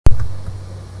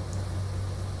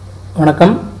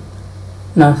வணக்கம்,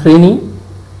 நான் ஸ்ரீனி.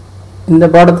 இந்த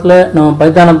பாடத்தில் நம்ம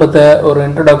பைத்தானை பற்ற ஒரு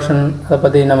இன்ட்ரடக்ஷன் அதை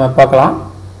பற்றி நம்ம பார்க்கலாம்.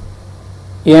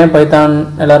 ஏன் பைத்தான்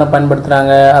எல்லோரும்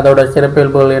பயன்படுத்துகிறாங்க, அதோட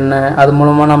சிறப்பியல்புகள் என்ன, அது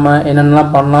மூலமாக நம்ம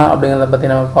என்னென்னலாம் பண்ணலாம் அப்படிங்கிறத பற்றி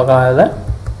நம்ம பார்க்கலாம். அதில்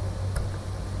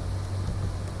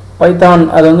பைத்தான்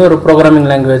அது வந்து ஒரு ப்ரோக்ராமிங்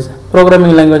லாங்குவேஜ்.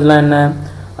 ப்ரோக்ராமிங் லாங்குவேஜ்லாம் என்ன,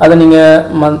 அதை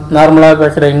நீங்கள் நார்மலாக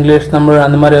பேசுகிற இங்கிலீஷ், தமிழ்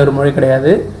அந்த மாதிரி ஒரு மொழி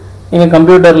கிடையாது. நீங்கள்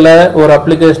கம்ப்யூட்டரில் ஒரு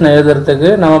அப்ளிகேஷனை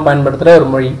எழுதுறதுக்கு நம்ம பயன்படுத்துகிற ஒரு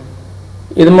மொழி.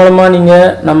 இது மூலமாக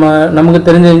நீங்கள் நமக்கு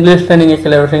தெரிஞ்ச இங்கிலீஷில் நீங்கள்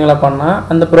சில விஷயங்களை பண்ணால்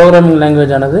அந்த ப்ரோக்ராமிங்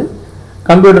லாங்குவேஜ் ஆனது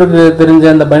கம்ப்யூட்டருக்கு தெரிஞ்ச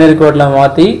அந்த பைனரி கோடில்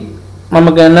மாற்றி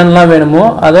நமக்கு என்னென்னலாம் வேணுமோ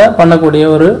அதை பண்ணக்கூடிய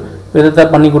ஒரு விதத்தை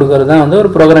பண்ணி கொடுக்கறது தான் வந்து ஒரு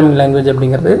ப்ரோக்ராமிங் லாங்குவேஜ்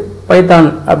அப்படிங்கிறது. பைத்தான்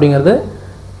அப்படிங்கிறது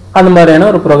அந்த மாதிரியான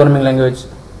ஒரு ப்ரோக்ராமிங் லாங்குவேஜ்.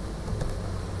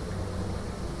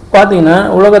 பார்த்தீங்கன்னா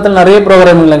உலகத்தில் நிறைய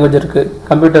ப்ரோக்ராமிங் லாங்குவேஜ் இருக்குது.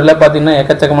 கம்ப்யூட்டரில் பார்த்தீங்கன்னா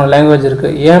எக்கச்சக்கமான லாங்குவேஜ்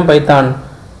இருக்குது. ஏன் பைத்தான்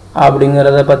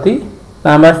அப்படிங்கிறத பற்றி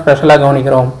நாம் ஸ்பெஷலாக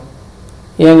கவனிக்கிறோம்.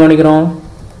 ஏன் கவனிக்கிறோம்?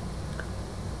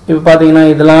 இப்போ பார்த்தீங்கன்னா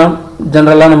இதெல்லாம்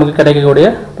ஜென்ரலாக நமக்கு கிடைக்கக்கூடிய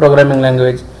ப்ரோக்ராமிங்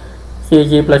லாங்குவேஜ். C++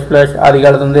 ஆதி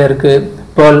காலத்துலேருந்தே இருக்குது.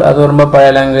 Perl அது ரொம்ப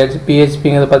பழைய லாங்குவேஜ்.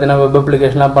 PHPங்கிறது பார்த்தீங்கன்னா வெப்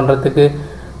அப்ளிகேஷன்லாம் பண்ணுறதுக்கு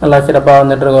நல்லா சிறப்பாக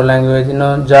வந்துட்டு இருக்க ஒரு லாங்குவேஜ்.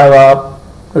 இன்னும் Java,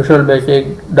 Visual Basic,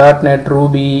 .NET,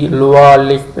 Ruby, Lua,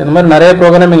 lisp இந்த மாதிரி நிறைய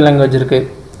ப்ரோக்ராமிங் லாங்குவேஜ் இருக்குது.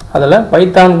 அதில்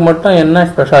பைத்தானுக்கு மட்டும் என்ன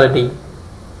ஸ்பெஷாலிட்டி,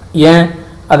 ஏன்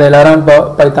அதை எல்லோரும்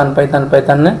பைத்தான் பைத்தான்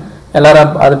பைத்தான்னு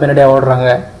எல்லோரும் அது பின்னாடியாக ஓடுறாங்க?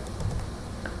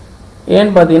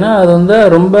 ஏன்னு பார்த்தீங்கன்னா அது வந்து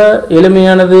ரொம்ப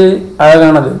எளிமையானது,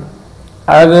 அழகானது.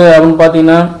 அழகு அப்படின்னு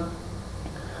பார்த்தீங்கன்னா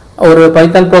ஒரு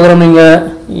பைத்தான் ப்ரோக்ராம் நீங்கள்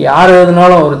யார்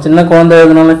எழுதினாலும், ஒரு சின்ன குழந்தை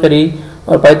எழுதினாலும் சரி,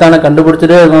 ஒரு பைத்தானை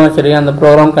கண்டுபிடிச்சிட்டே எழுதினாலும் சரி, அந்த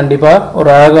ப்ரோக்ராம் கண்டிப்பாக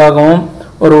ஒரு அழகாகவும்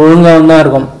ஒரு ஒழுங்காகவும் தான்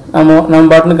இருக்கும். நம்ம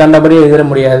பாட்டுன்னு கண்டபடி எழுத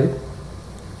முடியாது.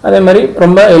 அதே மாதிரி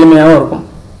ரொம்ப எளிமையாகவும் இருக்கும்.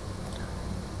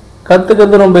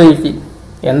 கற்றுக்கிறது ரொம்ப ஈஸி.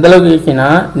 எந்தளவுக்கு ஈஸினா,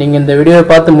 நீங்கள் இந்த வீடியோவை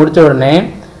பார்த்து முடித்த உடனே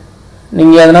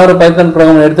நீங்கள் எதனா ஒரு பைத்தான்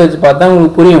ப்ரோக்ராம் எடுத்து வச்சு பார்த்தா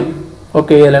உங்களுக்கு புரியும்.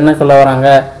 ஓகே, இதில் என்ன சொல்ல வராங்க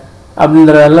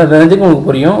அப்படின்றதெல்லாம் தெரிஞ்சுக்க உங்களுக்கு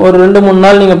புரியும். ஒரு 2-3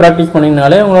 நாள் நீங்கள் ப்ராக்டிஸ்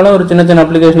பண்ணிங்கனாலே உங்களால் ஒரு சின்ன சின்ன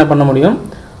அப்ளிகேஷனை பண்ண முடியும்.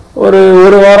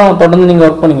 ஒரு வாரம் தொடர்ந்து நீங்கள்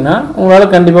ஒர்க் பண்ணிங்கன்னா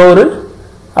உங்களால் கண்டிப்பாக ஒரு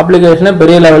அப்ளிகேஷனை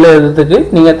பெரிய லெவலில் எழுதுறதுக்கு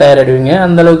நீங்கள் தயாராகிடுவீங்க.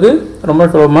 அந்தளவுக்கு ரொம்ப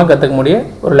சுலபமாக கற்றுக்க முடிய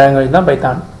ஒரு லாங்குவேஜ் தான்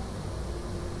பைத்தான்.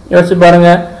 யோசிச்சு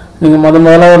பாருங்கள், நீங்கள்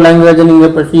முதல்ல ஒரு லாங்குவேஜை நீங்கள்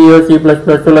இப்போ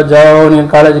C++ இல்லை ஜாவோ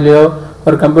நீங்கள் காலேஜ்லேயோ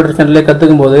ஒரு கம்ப்யூட்டர் சென்டர்லேயே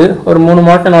கற்றுக்கும் போது ஒரு 3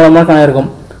 மாதம் 4 மாதம் ஆகிருக்கும்.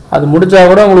 அது முடித்தா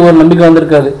கூட உங்களுக்கு ஒரு நம்பிக்கை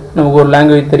வந்திருக்காது, நமக்கு ஒரு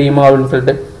லாங்குவேஜ் தெரியுமா அப்படின்னு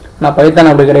சொல்லிட்டு. ஆனால் பைத்தான்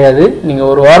அப்படி கிடையாது. நீங்கள்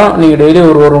ஒரு வாரம் நீங்கள் டெய்லி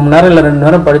ஒரு மணி நேரம் இல்லை 2 மணி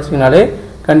நேரம் படிச்சிங்கனாலே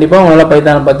கண்டிப்பாக உங்களால்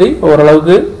பைத்தானை பற்றி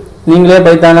ஓரளவுக்கு நீங்களே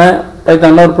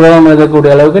பைத்தானில் ஒரு ப்ரோக்ராம்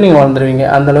எழுதக்கூடிய அளவுக்கு நீங்கள் வளர்ந்துருவீங்க.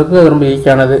 அந்தளவுக்கு அது ரொம்ப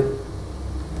ஈஸியானது.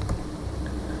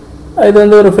 இது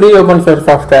வந்து ஒரு ஃப்ரீ ஓப்பன் சோர்ஸ்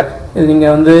சாஃப்ட்வேர். இது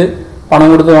நீங்கள் வந்து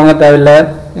பணம் கொடுத்து வாங்க தேவையில்லை.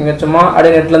 நீங்கள் சும்மா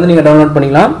அப்படியே நெட்லேருந்து நீங்கள் டவுன்லோட்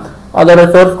பண்ணிக்கலாம். அதோட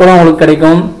சோர்ஸ் கூட உங்களுக்கு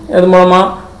கிடைக்கும். இது மூலமாக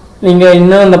நீங்கள்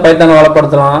இன்னும் அந்த பைத்தானை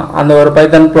வளப்படுத்தலாம். அந்த ஒரு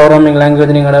பைத்தான் ப்ரோக்ராமிங்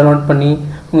லாங்குவேஜ் நீங்கள் டவுன்லோட் பண்ணி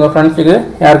உங்கள் ஃப்ரெண்ட்ஸுக்கு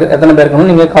யாருக்கு எத்தனை பேர் இருக்கணும்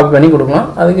நீங்கள் காப்பி பண்ணி கொடுக்கலாம்.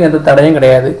 அதுக்கு எந்த தடையும்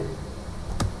கிடையாது.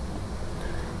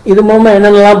 இது மூலமாக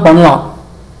என்னென்னலாம் பண்ணலாம்,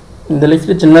 இந்த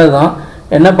லிஸ்ட்டு சின்னது தான்.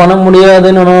 என்ன பண்ண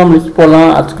முடியாதுன்னு நம்ம லிஸ்ட் போடலாம்,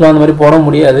 அச்சுக்கலாம், அந்த மாதிரி போட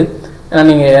முடியாது. ஏன்னா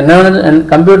நீங்கள் என்ன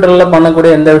கம்ப்யூட்டரில்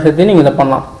பண்ணக்கூடிய எந்த விஷயத்தையும் நீங்கள் இதை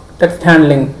பண்ணலாம். டெக்ஸ்ட்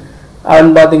ஹேண்ட்லிங்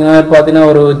அப்படின்னு பார்த்தீங்கன்னா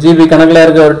ஒரு ஜிபி கணக்கில்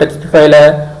இருக்க ஒரு டெக்ஸ்ட் ஃபைலை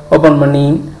ஓப்பன் பண்ணி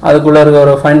அதுக்குள்ளே இருக்க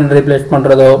ஒரு ஃபைண்ட் அண்ட் ரீப்ளேஸ்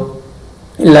பண்ணுறதோ,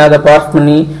 இல்லை அதை பாஸ்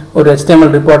பண்ணி ஒரு HTML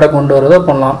ரிப்போர்ட்டை கொண்டு வரதோ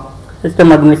பண்ணலாம்.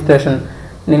 சிஸ்டம் அட்மினிஸ்ட்ரேஷன்,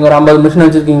 நீங்கள் ஒரு 50 மிஷின்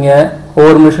வச்சுருக்கீங்க,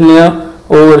 ஒவ்வொரு மிஷின்லேயும்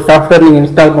ஒவ்வொரு சாஃப்ட்வேர் நீங்கள்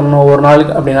இன்ஸ்டால் பண்ணணும் ஒவ்வொரு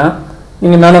நாளுக்கு அப்படின்னா,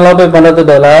 நீங்கள் மேனுவலாக போய் பண்ணுறதுக்கு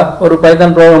பதிலாக ஒரு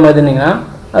பைத்தான் ப்ரோக்ராம் எழுதினீங்கன்னா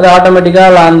அது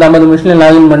ஆட்டோமேட்டிக்காக அந்த 50 மிஷின்லையும்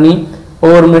லாகின் பண்ணி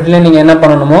ஒவ்வொரு மிஷின்லையும் நீங்கள் என்ன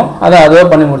பண்ணணுமோ அதை அதுவே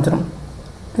பண்ணி முடிச்சிடும்.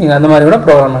 நீங்கள் அந்த மாதிரி கூட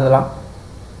ப்ரோக்ராம் எழுதலாம்.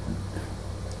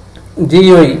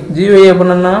 GUI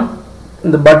எப்படின்னா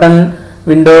இந்த button,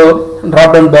 window,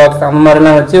 drop down box அந்த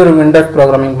மாதிரிலாம் வச்சு ஒரு விண்டோஸ்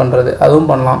ப்ரோக்ராமிங் பண்ணுறது, அதுவும்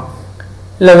பண்ணலாம்.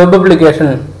 இல்லை வெப்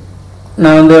அப்ளிகேஷன்,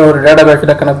 நான் வந்து ஒரு டேட்டா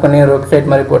பேஸில் கனெக்ட் பண்ணி ஒரு வெப்சைட்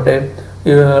மாதிரி போட்டு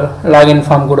லாகின்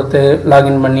ஃபார்ம் கொடுத்து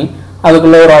லாகின் பண்ணி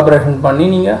அதுக்குள்ளே ஒரு ஆப்ரேஷன் பண்ணி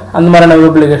நீங்கள் அந்த மாதிரியான வெப்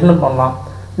அப்ளிகேஷனும் பண்ணலாம்.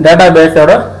 டேட்டா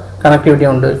பேஸோட கனெக்டிவிட்டி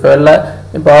உண்டு.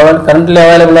 இப்போ கரண்ட்லி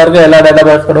அவைலபிளாக இருக்க எல்லா டேட்டா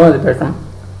பேஸோடும் அது பேசணும்.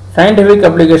 சயின்டிஃபிக்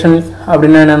அப்ளிகேஷன்ஸ்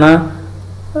அப்படின்னா என்னென்னா,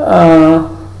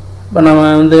 இப்போ நம்ம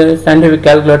வந்து சயின்டிஃபிக்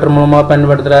கால்குலேட்டர் மூலமாக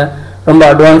பயன்படுத்துகிற ரொம்ப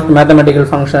அட்வான்ஸ்ட் மேத்தமெட்டிக்கல்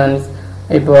ஃபங்க்ஷன்ஸ்,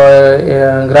 இப்போ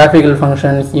கிராஃபிக்கல்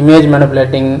ஃபங்க்ஷன்ஸ், இமேஜ்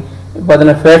மேனிப்புலேட்டிங், இப்போ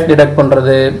அதில் ஃபேஸ் டிடெக்ட்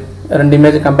பண்ணுறது, 2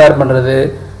 இமேஜ் கம்பேர் பண்ணுறது,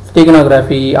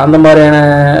 ஸ்டீகனோகிராஃபி அந்த மாதிரியான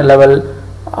level,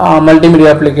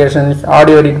 multimedia applications,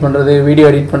 audio edit பண்ணுறது,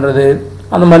 வீடியோ எடிட் பண்ணுறது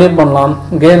அந்த மாதிரியும் பண்ணலாம்.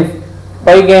 கேம்ஸ்,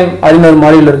 பைகேம் அப்படின்னு ஒரு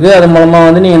மாடியூல் இருக்குது. அது மூலமாக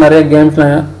வந்து நீங்கள் நிறைய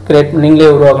கேம்ஸ்லாம்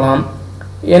நீங்களே உருவாக்கலாம்.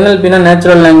 NLPனா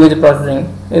நேச்சுரல் லாங்குவேஜ் ப்ராசஸிங்.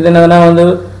 இது என்னதுன்னா வந்து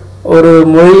ஒரு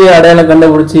மொழியை அடையாளம்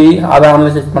கண்டுபிடிச்சி அதை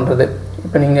அனலைசிஸ் பண்ணுறது.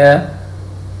 இப்போ நீங்கள்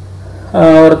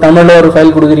ஒரு தமிழில் ஒரு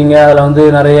ஃபைல் கொடுக்குறீங்க, அதில் வந்து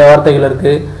நிறைய வார்த்தைகள்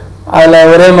இருக்குது, அதில்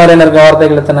ஒரே மாதிரியான இருக்க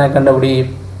வார்த்தைகளை எத்தனை கண்டுபிடி.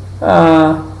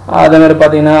 அதே மாதிரி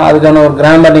பார்த்தீங்கன்னா அதுக்கான ஒரு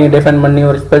கிராமர் நீங்கள் டிஃபைன் பண்ணி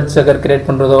ஒரு ஸ்பெல் செக்கர் கிரியேட்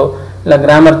பண்ணுறதோ இல்லை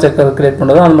கிராமர் செக்கர் கிரியேட்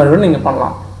பண்ணுறதோ அந்த மாதிரி கூட நீங்கள்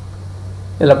பண்ணலாம்.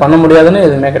 இதில் பண்ண முடியாதுன்னு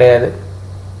எதுவுமே கிடையாது.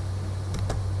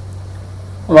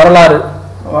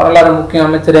 வரலாறு முக்கியம்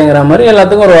அமைச்சரேங்கிற மாதிரி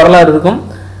எல்லாத்துக்கும் ஒரு வரலாறு இருக்கும்.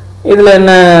 இதில்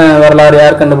என்ன வரலாறு,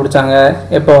 யார் கண்டுபிடிச்சாங்க,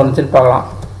 எப்போ வந்துச்சுன்னு பார்க்கலாம்.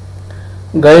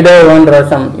 கைடோ வான்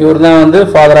ராசம், இவர் தான் வந்து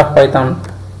ஃபாதர் ஆஃப் பைத்தான்.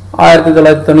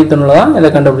 1991 தான் இதை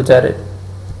கண்டுபிடிச்சாரு.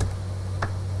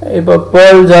 இப்போ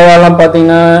பேர்ல் ஜாவாலாம்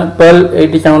பார்த்தீங்கன்னா பேர்ல்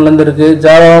 87லேருந்து இருக்குது,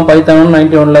 ஜாவாவும் பைத்தானும்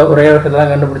 91 ஒரே வருஷத்தில்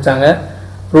தான் கண்டுபிடிச்சாங்க.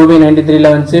 ரூபி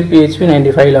 93 வந்துச்சு, PHP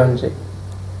 95 வந்துச்சு.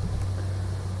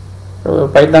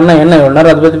 பைத்தான்னா என்ன, எவ்வளோ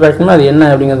நேரம் அதை பற்றி பேசணுமோ அது என்ன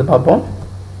அப்படிங்கிறது பார்ப்போம்.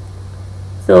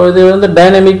 ஸோ இது வந்து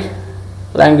dynamic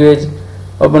language,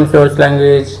 open source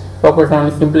language, focus on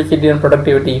simplicity and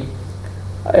productivity.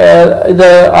 இதை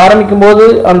ஆரம்பிக்கும் போது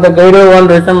அந்த கைடோ வான்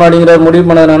ராசம் அப்படிங்கிற முடிவு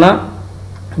பண்ணதுனா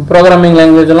ப்ரோக்ராமிங்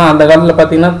லாங்குவேஜ்லாம் அந்த காலத்தில்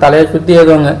பார்த்தீங்கன்னா தலையை சுற்றி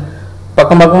எழுதுவாங்க,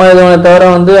 பக்கமாக எழுதுவாங்க, தவிர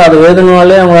வந்து அது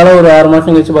எழுதுனாலே அவங்களால ஒரு 6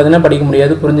 மாதம் கழிச்சு பார்த்தீங்கன்னா படிக்க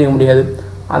முடியாது, புரிஞ்சிக்க முடியாது.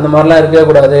 அந்த மாதிரிலாம் இருக்கவே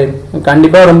கூடாது.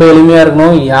 கண்டிப்பாக ரொம்ப எளிமையாக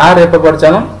இருக்கணும், யார் எப்போ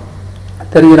படித்தாலும்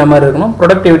தெரிஞ்சுக்கிற மாதிரி இருக்கணும்.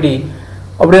 ப்ரொடக்டிவிட்டி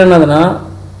அப்படின்னதுன்னா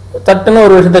சட்டுன்னு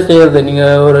ஒரு விஷயத்த செய்கிறது.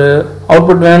 நீங்கள் ஒரு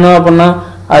அவுட்புட் வேணும் அப்படின்னா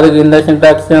அதுக்கு இந்த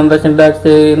சின்டாக்ஸு அந்த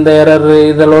சின்டாக்ஸு இந்த எரர்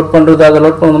இதை லோட் பண்ணுறது அதை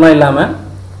லோட் பண்ணுறதுனா இல்லாமல்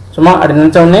சும்மா அப்படி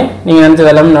நினச்சோடனே நீங்கள் நினச்சது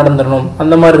எல்லாமே நடந்துடணும்.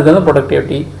 அந்த மாதிரி இருக்கிறது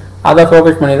ப்ரொடக்டிவிட்டி. அதை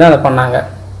ஃபோக்கஸ் பண்ணி தான் அதை பண்ணாங்க.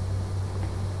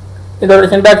 இதோட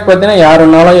சின்டாக்ஸ் பார்த்தீங்கன்னா யார்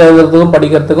வேணாலும் எழுதுறதுக்கும்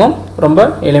படிக்கிறதுக்கும் ரொம்ப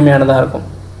எளிமையானதாக இருக்கும்.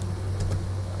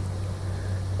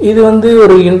 இது வந்து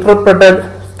ஒரு இன்டர்பிரட்டட்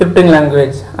ஸ்கிரிப்டிங்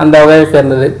லாங்குவேஜ் அந்த வகையை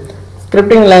சேர்ந்தது.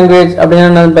 ஸ்கிரிப்டிங் லாங்குவேஜ் அப்படின்னா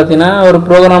என்னன்னு பார்த்தீங்கன்னா ஒரு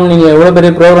ப்ரோக்ராம் நீங்கள் எவ்வளோ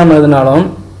பெரிய ப்ரோக்ராம் எழுதினாலும்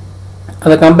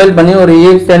அதை கம்பைல் பண்ணி ஒரு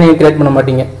ஈஸியாக நீங்கள் கிரியேட் பண்ண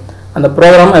மாட்டீங்க. அந்த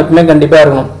ப்ரோக்ராம் எப்பவுமே கண்டிப்பாக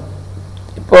இருக்கணும்.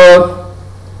 இப்போது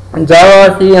ஜாவா,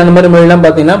 சி அந்த மாதிரி மொழிலாம்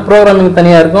பார்த்தீங்கன்னா ப்ரோக்ராமிங்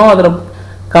தனியாக இருக்கும், அதில்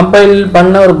கம்பைல்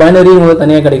பண்ண ஒரு பைனரி உங்களுக்கு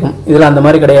தனியாக கிடைக்கும். இதில் அந்த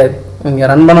மாதிரி கிடையாது. நீங்கள்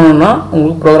ரன் பண்ணணும்னா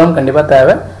உங்களுக்கு ப்ரோக்ராம் கண்டிப்பாக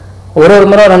தேவை. ஒரு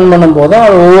முறை ரன் பண்ணும் போதும்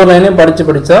அது ஒவ்வொரு லைனையும்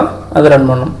படித்தா அது ரன்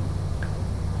பண்ணும்.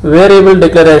 வேரியபிள்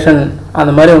டிக்ளரேஷன்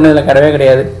அந்த மாதிரி ஒன்றும் இதில் கிடையவே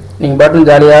கிடையாது. நீங்கள் பாட்டும்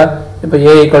ஜாலியாக இப்போ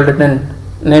A = 10,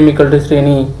 நேம் =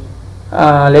 ஸ்ரீனி,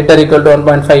 லெட்டர் =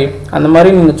 1.5 அந்த மாதிரி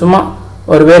நீங்கள் சும்மா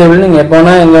ஒரு வேரியபிள் நீங்கள் எப்போ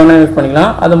வேணால் எங்கே வேணால் யூஸ்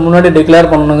பண்ணிக்கலாம். அது முன்னாடி டிக்ளேர்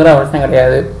பண்ணணுங்கிற அவசியம்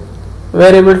கிடையாது.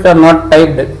 Variables R not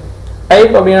typed.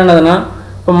 Type அப்படின்னு என்னதுன்னா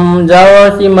இப்போ ஜாவா,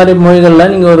 சி மாதிரி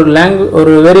மொழிகளில் நீங்கள்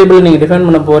ஒரு வேரியபிள் நீங்கள் டிஃபைன்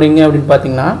பண்ண போகிறீங்க அப்படின்னு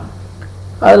பார்த்தீங்கன்னா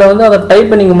அதில் வந்து அதை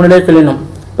டைப்பை நீங்கள் முன்னாடியே சொல்லணும்.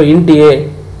 இப்போ இன்ட் A,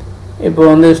 இப்போ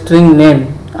வந்து ஸ்ட்ரிங் நேம்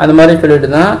அது மாதிரி சொல்லிட்டு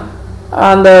தான்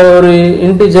அந்த ஒரு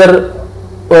இன்டிஜர்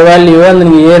வேல்யூவை அந்த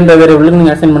நீங்கள் ஏன்ற வேரியபிளுக்கு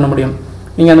நீங்கள் அசைன் பண்ண முடியும்.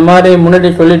 நீங்கள் அந்த மாதிரி முன்னாடி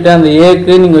சொல்லிவிட்டு அந்த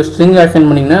ஏக்கு நீங்கள் ஸ்ட்ரிங் அசைன்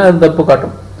பண்ணிங்கன்னா அது தப்பு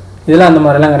காட்டும். இதில் அந்த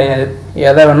மாதிரிலாம் கிடையாது.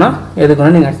 எதை வேணால் எதுக்கு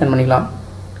வேணால் நீங்கள் அசைன் பண்ணிக்கலாம்.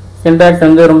 சின்டாக்ஸ்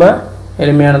வந்து ரொம்ப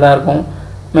எளிமையானதாக இருக்கும்.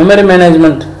 மெமரி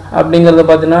மேனேஜ்மெண்ட் அப்படிங்கிறத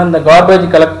பார்த்தீங்கன்னா இந்த கார்பேஜ்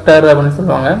கலெக்டர் அப்படின்னு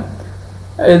சொல்லுவாங்க.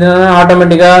 இது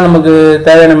ஆட்டோமேட்டிக்காக நமக்கு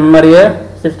தேவையான மெமரியை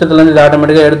சிஸ்டத்துலேருந்து இது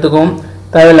ஆட்டோமேட்டிக்காக எடுத்துக்கும்.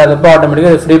 தேவையில்லாதப்போ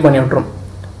ஆட்டோமேட்டிக்காக அதை ஃப்ரீ பண்ணி விட்டுரும்.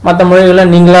 மற்ற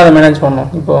மொழிகளில் நீங்களாக அதை மேனேஜ் பண்ணணும்.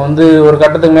 இப்போ வந்து ஒரு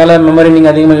கட்டத்துக்கு மேலே மெமரி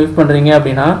நீங்கள் அதிகமாக யூஸ் பண்ணுறீங்க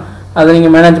அப்படின்னா அதை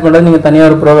நீங்கள் மேனேஜ் பண்ணுறது நீங்கள் தனியாக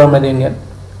ஒரு ப்ரோக்ராம் எழுதுவீங்க.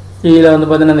 சியில் வந்து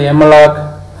பார்த்தீங்கன்னா இந்த MLOC,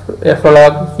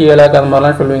 FLOC, CLOC அந்த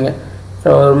மாதிரிலாம் சொல்லுவீங்க. ஸோ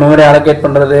ஒரு மெமரி அலோகேட்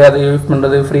பண்ணுறது, அதை யூஸ்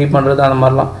பண்ணுறது, ஃப்ரீ பண்ணுறது அந்த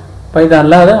மாதிரிலாம்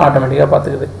பைத்தானில் அது ஆட்டோமேட்டிக்காக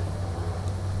பார்த்துக்குது.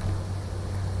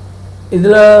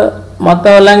 இதில்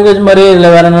மற்ற லாங்குவேஜ் மாதிரி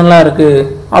இதில் வேறு என்னெல்லாம் இருக்குது.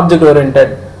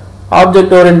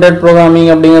 ஆப்ஜெக்ட் ஓரியன்ட்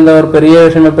ப்ரோக்ராமிங் அப்படிங்கிற ஒரு பெரிய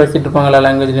விஷயமா பேசிகிட்டு இருப்பாங்க எல்லா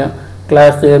லாங்குவேஜ்லையும்.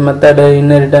 கிளாஸு, மெத்தடு,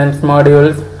 இன்ஹெரிட்டன்ஸ்,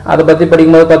 மாடியூல்ஸ் அதை பற்றி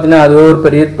படிக்கும்போது பார்த்தீங்கன்னா அது ஒரு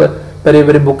பெரிய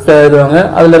பெரிய புக்ஸை எழுதுவாங்க.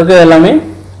 அதில் இருக்க எல்லாமே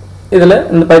இதில்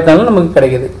இந்த பைத்தானில் நமக்கு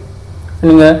கிடைக்கிது.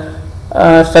 நீங்கள்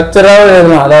ஸ்ட்ரக்சராக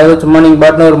எழுதலாம். அதாவது சும்மா நீங்கள்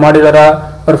பாட்டுன்னு ஒரு மாடியூலராக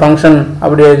ஒரு ஃபங்க்ஷன்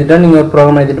அப்படி எழுதிட்டா நீங்கள் ஒரு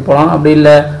ப்ரோக்ராம் எழுதிட்டு போகலாம். அப்படி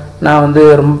இல்லை நான் வந்து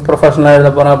ரொம்ப ப்ரொஃபஷனலாக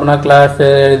எழுத போகிறேன் அப்படின்னா கிளாஸ்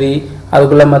எழுதி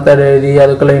அதுக்குள்ளே மெத்தட் எழுதி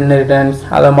அதுக்குள்ளே இன்ஹெரிட்டன்ஸ்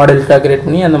அதை மாடியூல்ஸாக கிரியேட்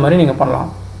பண்ணி அந்த மாதிரி நீங்கள் பண்ணலாம்.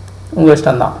 உங்கள்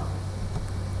இஷ்டம்தான்.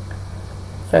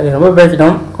 சரி, ரொம்ப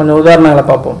பேசிட்டோம். கொஞ்சம் உதாரணங்களை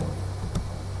பார்ப்போம்.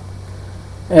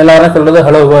 எல்லாரும் சொல்கிறது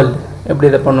ஹலோ வேர்ல்டு எப்படி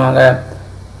இதை பண்ணுவாங்க.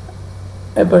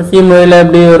 இப்போ சி மொழியில்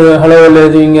எப்படி ஒரு ஹலோ வேர்ல்டு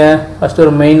எழுதுவீங்க. ஃபஸ்ட்டு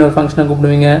ஒரு மெயின் ஒரு ஃபங்க்ஷனை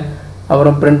கூப்பிடுவீங்க,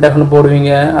 அப்புறம் printfன்னு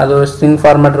போடுவீங்க, அது ஒரு ஸ்ட்ரிங்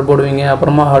ஃபார்மேட்டர் போடுவீங்க,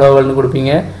 அப்புறமா ஹலோ வேர்ல்டுன்னு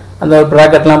கொடுப்பீங்க. அந்த ஒரு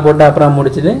ப்ராக்கெட்லாம் போட்டு அப்புறம்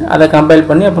முடிச்சுட்டு அதை கம்பைல்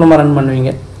பண்ணி அப்புறமா ரன்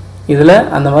பண்ணுவீங்க. இதில்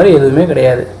அந்த மாதிரி எதுவுமே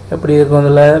கிடையாது. எப்படி இருக்கும்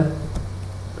இதில்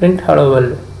பிரிண்ட் ஹலோ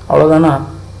வேர்ல்டு அவ்வளோதானா?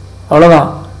 அவ்வளோதான்,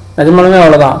 நிஜமாலுமே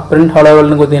அவ்வளோதான். பிரிண்ட் ஹலோ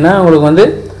வேர்ல்டுன்னு கொடுத்தீங்கன்னா உங்களுக்கு வந்து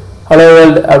ஹலோ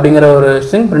வேர்ல்டு அப்படிங்கிற ஒரு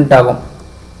ஸ்ட்ரிங் பிரிண்ட் ஆகும்.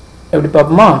 எப்படி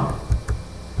பார்ப்போமா?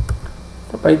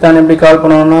 பைத்தான் எப்படி கால்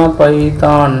பண்ணுவோம்னா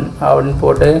பைத்தான் அப்படின்னு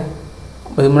போட்டு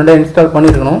இது முன்னாடியே இன்ஸ்டால்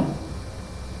பண்ணியிருக்கணும்.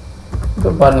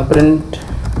 இப்போ பாருங்கள் பிரிண்ட்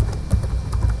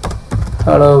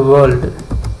ஹலோ வேர்ல்டு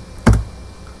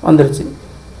வந்துருச்சு.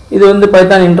 இது வந்து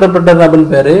பைத்தான் இன்டர்பிரட்டர்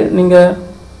அப்படின்னு பேர். நீங்கள்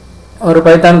ஒரு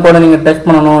பைத்தான் கோடை நீங்கள் டெஸ்ட்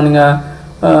பண்ணணும், நீங்கள்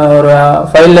ஒரு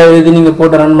ஃபைலில் எழுதி நீங்கள்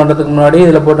போட்டு ரன் பண்ணுறதுக்கு முன்னாடி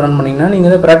இதில் போட்டு ரன் பண்ணிங்கன்னா நீங்கள்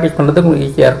இதை ப்ராக்டிஸ் பண்ணுறதுக்கு உங்களுக்கு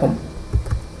ஈஸியாக இருக்கும்.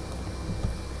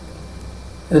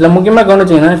 இதில் முக்கியமாக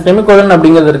கவனிச்சிங்கன்னா செமிகோலன்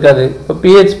அப்படிங்கிறது இருக்காது. இப்போ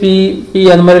PHP C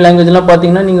அந்த மாதிரி லாங்குவேஜ்லாம்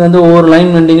பார்த்தீங்கன்னா நீங்கள் வந்து ஒவ்வொரு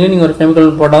லைன் வெண்டிங்லேயும் நீங்கள் ஒரு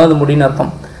செமிகோலன் போட்டால் அது முடின்னு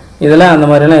அர்த்தம். இதெல்லாம் அந்த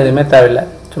மாதிரிலாம் எதுவுமே தேவையில்லை,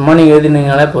 சும்மா நீங்கள்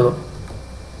எழுதினீங்கனாலே போதும்.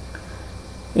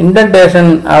 இன்டென்டேஷன்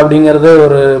அப்படிங்கிறது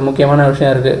ஒரு முக்கியமான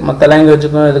விஷயம் இருக்குது. மற்ற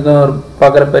லாங்குவேஜுக்கும் இதுக்கும் ஒரு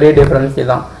பார்க்குற பெரிய டிஃப்ரென்ஸ்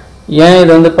தான். ஏன்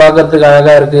இது வந்து பார்க்குறதுக்கு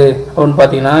அழகாக இருக்குது அப்படின்னு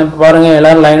பார்த்தீங்கன்னா, இப்போ பாருங்கள்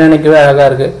எல்லோரும் லைனாக நிற்கவே அழகாக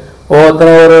இருக்குது.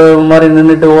 ஒவ்வொருத்தரும் ஒரு மாதிரி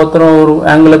நின்றுட்டு ஒவ்வொருத்தரும் ஒரு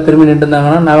ஆங்கிளில் திரும்பி நின்று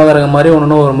இருந்தாங்கன்னா நவகிரக மாதிரி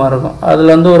ஒன்று ஒரு மாதிரி இருக்கும்.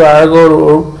 அதில் வந்து ஒரு அழகோ ஒரு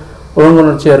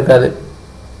ஒழுங்குணர்ச்சியாக இருக்காது.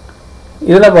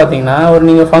 இதில் பார்த்தீங்கன்னா ஒரு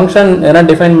நீங்கள் ஃபங்க்ஷன் எதனா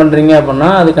டிஃபைன் பண்ணுறீங்க அப்படின்னா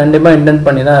அது கண்டிப்பாக இன்டென்ட்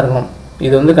பண்ணி தான் இருக்கணும்.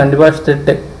 இது வந்து கண்டிப்பாக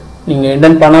ஸ்ட்ரிக்ட்டு. நீங்கள்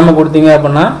இன்டென்ட் பண்ணாமல் கொடுத்தீங்க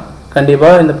அப்படின்னா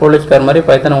கண்டிப்பாக இந்த போலீஸ்கார் மாதிரி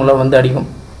பைத்தான் உங்களை வந்து அடிக்கும்.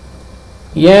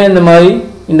 ஏன் இந்த மாதிரி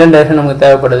இன்டென்டேஷன் நமக்கு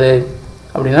தேவைப்படுது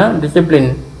அப்படின்னா, டிசிப்ளின்.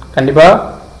 கண்டிப்பாக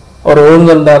ஒரு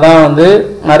ஒழுங்கு இருந்தால் தான் வந்து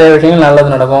நிறைய விஷயங்கள்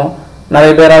நல்லது நடக்கும்.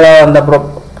 நிறைய பேரால் அந்த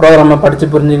ப்ரோக்ராமை படித்து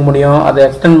புரிஞ்சிக்க முடியும், அதை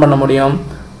எக்ஸ்டெண்ட் பண்ண முடியும்.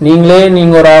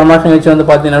 நீங்கள் ஒரு 6 மாதம் கழிச்சு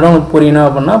வந்து பார்த்தீங்கன்னா உங்களுக்கு புரியணும்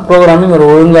அப்படின்னா ப்ரோக்ராமிங் ஒரு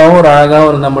ஒழுங்காகவும் ஒரு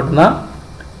அழகாகவும் இருந்தால் மட்டும்தான்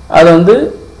அது வந்து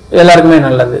எல்லாருக்குமே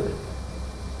நல்லது.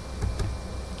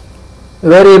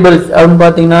 வேரியபிள்ஸ் அப்படின்னு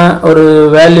பார்த்தீங்கன்னா ஒரு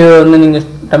வேல்யூ வந்து நீங்கள்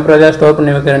டெம்பரரியாக ஸ்டோர்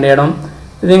பண்ணி வைக்க வேண்டிய இடம்.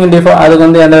 இது நீங்கள் அதுக்கு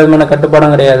வந்து எந்த விதமான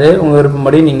கட்டுப்பாடும் கிடையாது. உங்கள்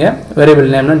விருப்பப்படி நீங்கள்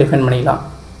வேரியபிள் நேம்னா டிஃபைன் பண்ணிக்கலாம்.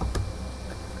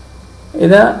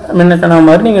 இதை முன்ன சொன்ன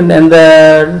மாதிரி நீங்கள் எந்த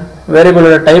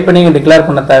வேரியபிளோட டைப்பை நீங்கள் டிக்ளேர்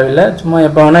பண்ண தேவையில்லை. சும்மா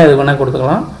எப்போ வேணால் எது வேணால்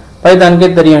கொடுத்துக்கலாம். பைத்தானுக்கே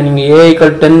தெரியும், நீங்கள் A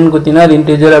 = 10 குத்தினா அது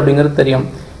இன்டிஜர் அப்படிங்கிறது தெரியும்.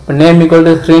 இப்போ நேம்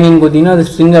 = ஸ்ட்ரிங் குத்தினா அது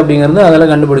ஸ்ட்ரிங் அப்படிங்கிறது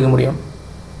அதில் கண்டுபிடிக்க முடியும்.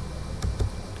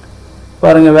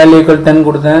 பாருங்கள், வேல்யூ = 10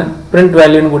 கொடுத்தேன், பிரிண்ட்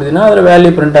வேல்யூன்னு கொடுத்தீங்கன்னா அதில்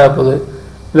வேல்யூ பிரிண்ட் ஆக போகுது.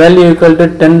 வேல்யூ =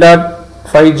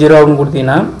 10.50 அப்படின்னு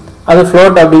கொடுத்தீங்கன்னா அது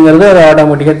ஃப்ளோட் அப்படிங்கிறது அது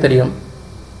ஆட்டோமேட்டிக்காக தெரியும்.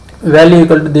 வேல்யூ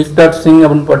 = this.string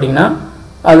அப்படின்னு போட்டிங்கன்னா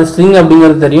அது ஸ்ட்ரிங்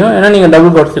அப்படிங்கிறது தெரியும், ஏன்னா நீங்கள்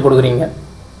டபுள் கோட்ஸ் கொடுக்குறீங்க.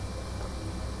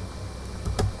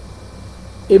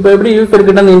 இப்போ எப்படி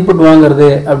யூசர்கிட்ட அந்த இன்புட் வாங்குறது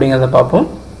அப்படிங்கிறத பார்ப்போம்.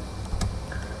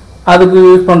 அதுக்கு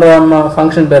யூஸ் பண்ணுற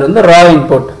ஃபங்க்ஷன் பேர் வந்து ரா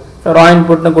இன்புட். ரா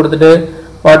இன்புட்னு கொடுத்துட்டு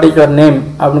வாட் இஸ் யுவர் நேம்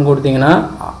அப்படின்னு கொடுத்தீங்கன்னா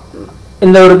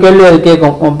இந்த ஒரு கேள்வி அது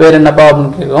கேட்கும், உன் பேர் என்னப்பா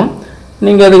அப்படின்னு கேட்கும்.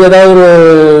 நீங்கள் அதுக்கு ஏதாவது ஒரு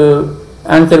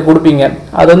ஆன்சர் கொடுப்பீங்க.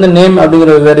 அது வந்து நேம்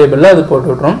அப்படிங்கிற வேரியபிளில் அது போட்டு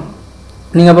விட்ரும்.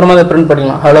 நீங்கள் அப்புறமா அதை பிரிண்ட்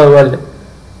பண்ணிக்கலாம், ஹலோ வேர்ல்டு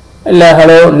இல்லை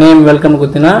ஹலோ நேம் வெல்கம்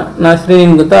கொடுத்தீங்கன்னா நான்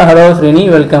ஸ்ரீனின்னு கொடுத்தா ஹலோ ஸ்ரீனி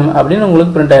வெல்கம் அப்படின்னு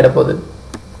உங்களுக்கு பிரிண்ட் ஆகிட போகுது.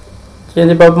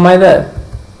 செஞ்சு பார்ப்போமா இதை?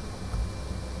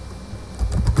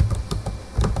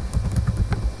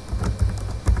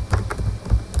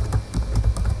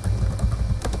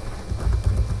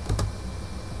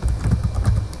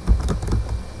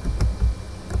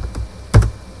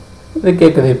 இது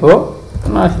கேட்குது. இப்போது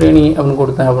நான் ஸ்ரீனி அப்படின்னு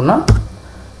கொடுத்தேன் அப்படின்னா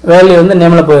வேல்யூ வந்து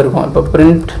நேமில் போயிருக்கும். இப்போ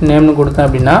பிரிண்ட் நேம்னு கொடுத்தேன்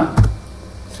அப்படின்னா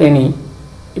ஸ்ரீனி.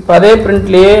 இப்போ அதே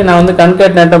பிரிண்ட்லேயே நான் வந்து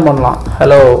கன்கேட்னேட்டும் பண்ணலாம்.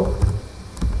 Hello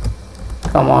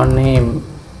come on name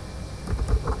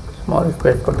small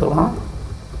space கொடுத்துக்கலாம்.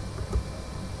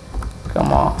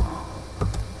 கமான்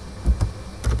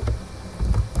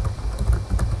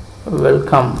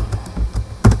வெல்கம்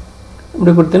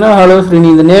இப்படி கொடுத்தீங்கன்னா ஹலோ ஸ்ரீனி.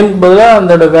 இந்த நேமுக்கு பதிலாக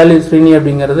அதோட வேல்யூ ஸ்ரீனி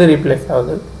அப்படிங்கிறது ரீப்ளேஸ்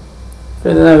ஆகுது. ஸோ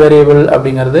இதுதான் வேரியபிள்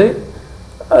அப்படிங்கிறது.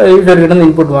 யூசர்கிட்ட வந்து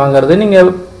இன்புட் வாங்குறது. நீங்கள்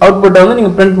அவுட்புட்டை வந்து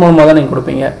நீங்கள் பிரிண்ட் மூலமாக தான் நீங்கள்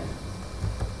கொடுப்பீங்க.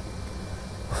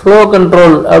 ஃப்ளோ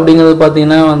கண்ட்ரோல் அப்படிங்கிறது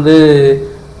பார்த்தீங்கன்னா வந்து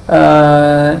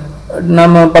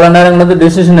நம்ம பல நேரங்கள் வந்து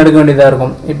டெசிஷன் எடுக்க வேண்டியதாக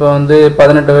இருக்கும். இப்போ வந்து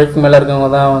 18 வயசுக்கு மேலே இருக்கவங்க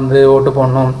தான் வந்து ஓட்டு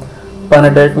போடணும்,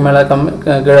 18 வயசுக்கு மேலே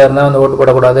கீழே இருந்தால் வந்து ஓட்டு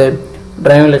போடக்கூடாது,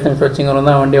 டிரைவிங் லைசன்ஸ் வச்சுங்கிறவங்க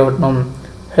தான் வண்டி ஓட்டணும்,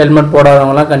 ஹெல்மெட்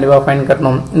போடாதவங்களாம் கண்டிப்பாக ஃபைன்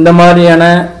கட்டணும். இந்த மாதிரியான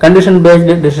கண்டிஷன்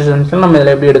பேஸ்டு டெசிஷன்ஸ்லாம் நம்ம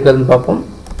இதில் எப்படி எடுக்கிறதுன்னு பார்ப்போம்.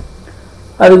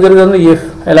 அதுக்கு இருக்கிறது வந்து இஃப்,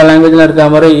 எல்லா லாங்குவேஜில் இருக்க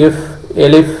மாதிரி இஃப்,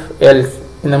 எலிஃப், எல்ஸ்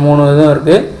இந்த 3 இதுவும்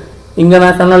இருக்குது. இங்கே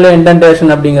நான் சொன்னால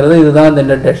இன்டென்டேஷன் அப்படிங்கிறது இதுதான் இந்த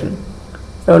இன்டென்டேஷன்.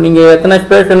 ஸோ நீங்கள் எத்தனை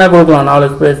ஸ்பேஸ் வேணால் கொடுக்கலாம், 4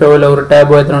 ஸ்பேஸோ இல்லை ஒரு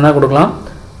டேபோ எத்தனை வேணால் கொடுக்கலாம்.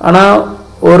 ஆனால்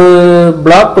ஒரு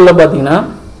பிளாக்குள்ளே பார்த்தீங்கன்னா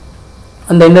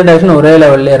அந்த இன்டென்டேஷன் ஒரே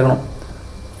லெவல்லே இருக்கணும்.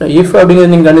 ஸோ இஃப்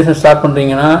அப்படிங்கிறது நீங்கள் கண்டிஷன் ஸ்டார்ட்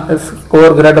பண்ணுறீங்கன்னா இஃப்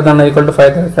ஸ்கோர் கிரேட்டர் தான் =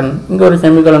 5000 இங்கே ஒரு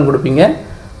செமிகோலன் கொடுப்பீங்க.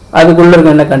 அதுக்குள்ளே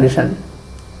இருக்க என்ன கண்டிஷன்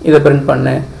இதை பிரிண்ட்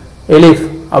பண்ணு. எலிஃப்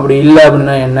அப்படி இல்லை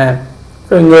அப்படின்னா என்ன,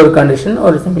 ஸோ இங்கே ஒரு கண்டிஷன்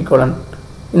ஒரு செமிகோலன்.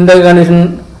 இந்த கண்டிஷன்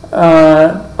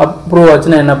அப்ரூவ்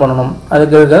ஆச்சுன்னா என்ன பண்ணணும்,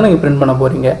 அதுக்கு இருக்காது நீங்கள் பிரிண்ட் பண்ண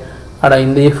போகிறீங்க. ஆனால்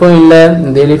இந்த இஃபும் இல்லை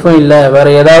இந்த எலிஃபும் இல்லை வேறு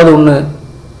ஏதாவது ஒன்று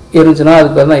இருந்துச்சுன்னா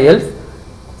அதுக்கு தான் எல்ஸ்.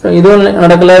 ஸோ இதுவும்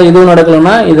நடக்கலை இதுவும்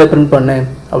நடக்கலைன்னா இதை பிரிண்ட் பண்ணு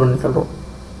அப்படின்னு சொல்கிறோம்.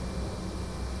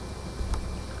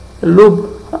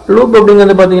 லூப்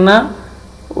அப்படிங்கிறது பார்த்தீங்கன்னா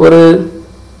ஒரு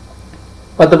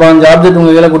 10-15 ஆப்ஜெக்ட்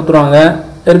உங்கள் கையில் கொடுத்துருவாங்க.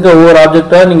 இருக்க ஒவ்வொரு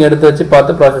ஆப்ஜெக்டாக நீங்கள் எடுத்து வச்சு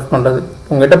பார்த்து ப்ராசஸ் பண்ணுறது.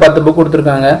 உங்கள்கிட்ட 10 புக்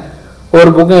கொடுத்துருக்காங்க, ஒரு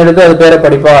புக்கும் எடுத்து அது பேரை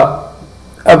படிப்பா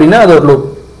அப்படின்னா அது ஒரு லூப்.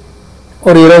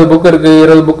 ஒரு 20 புக் இருக்குது,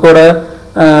 20 புக்கோட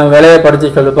விலையை படித்து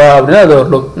சொல்லுப்பா அப்படின்னா அது ஒரு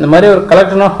லூப். இந்த மாதிரி ஒரு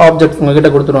கலெக்ஷன் ஆஃப் ஆப்ஜெக்ட்ஸ் உங்கள்கிட்ட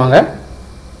கொடுத்துருவாங்க.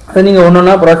 அதை நீங்கள் ஒன்று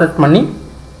ஒன்றா ப்ராசஸ் பண்ணி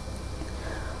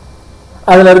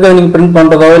அதில் இருக்கிறத நீங்கள் பிரிண்ட்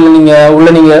பண்ணுறதோ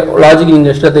இல்லை நீங்கள் லாஜிக்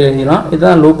நீங்கள் இஷ்டத்தை எழுதிக்கலாம்.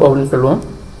 இதுதான் லூப் அப்படின்னு சொல்லுவோம்.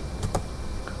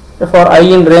 For I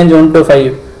in range 1 to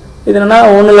 5 இது என்னன்னா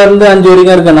 1லேருந்து 5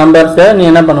 வரைக்கும் இருக்க நம்பர்ஸை நீ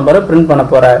என்ன பண்ண போகிற, பிரிண்ட் பண்ண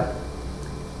போகிற.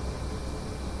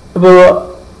 இப்போ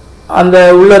அந்த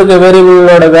உள்ள இருக்க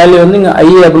வேரியபிளோட வேல்யூ வந்து இங்கே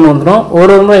I அப்படின்னு வந்துடும்.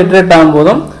 ஒரு முறை இட்ரேட் ஆகும்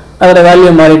போதும் அதோட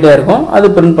வேல்யூ மாறிட்டே இருக்கும், அது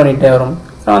பிரிண்ட் பண்ணிகிட்டே வரும்.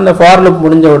 ஸோ அந்த ஃபார் லூப்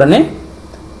முடிஞ்ச உடனே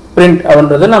பிரிண்ட்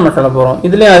அப்படின்றத நம்ம சொல்ல போகிறோம்.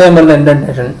 இதுலேயும் அதே மாதிரி தான்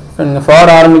இன்டென்டேஷன். ஸோ நீங்கள்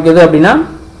ஃபார் ஆரம்பிக்குது அப்படின்னா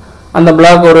அந்த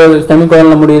பிளாக் ஒரு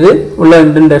செமிகோலனில் முடியுது, உள்ள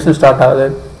இன்டென்டேஷன் ஸ்டார்ட் ஆகுது.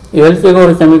 எல்சிக்கும்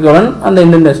ஒரு செமிகோலன், அந்த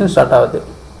இன்டென்டேஷன் ஸ்டார்ட் ஆகுது.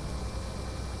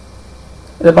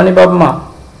 இதை பண்ணி பார்ப்போமா?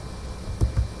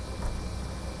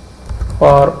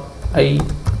 For I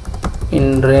in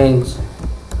range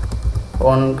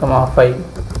 1, 5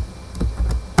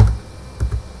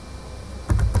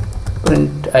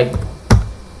 print I.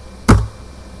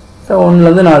 So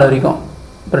 1லேருந்து 4 வரைக்கும்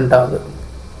பிரிண்ட் ஆகுது.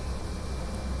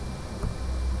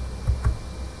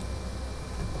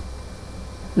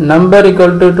 நம்பர்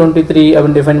ஈக்குவல் டு 23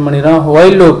 அப்படின்னு டிஃபைன் பண்ணிடுறோம்.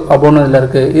 ஒயில் லூப் அப்படின்னு இதில்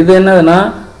இருக்குது. இது என்னதுன்னா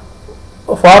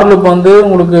ஃபார் லூப் வந்து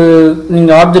உங்களுக்கு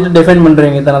நீங்கள் ஆப்ஜெக்ட் டிஃபைன்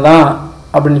பண்ணுறீங்க, இத்தனை தான்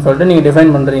அப்படின்னு சொல்லிட்டு நீங்கள்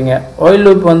டிஃபைன் பண்ணுறீங்க. ஒயில்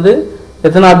லூப் வந்து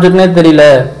எத்தனை ஆப்ஜெக்ட்னே தெரியல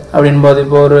அப்படின் போது,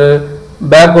 இப்போ ஒரு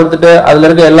பேக் கொடுத்துட்டு அதில்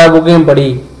இருக்க எல்லா புக்கையும் படி,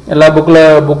 எல்லா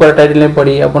புக்கோட டைட்டிலையும்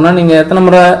படி அப்படின்னா நீங்கள் எத்தனை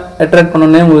முறை அட்ராக்ட்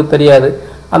பண்ணணுன்னே உங்களுக்கு தெரியாது.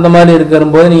 அந்த மாதிரி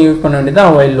இருக்கிறபோது நீங்கள் யூஸ் பண்ண வேண்டியது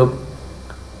தான் ஒயில் லூப்.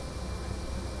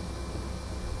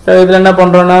 ஸோ இதில் என்ன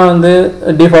பண்ணுறோன்னா வந்து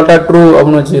டிஃபால்ட்டாக ட்ரூ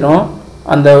அப்படின்னு வச்சுக்கிறோம்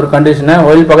அந்த ஒரு கண்டிஷனை.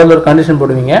 ஒயில் பக்கத்தில் ஒரு கண்டிஷன்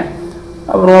போடுவீங்க,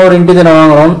 அப்புறம் ஒரு இன்டீஜரை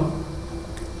வாங்குகிறோம்.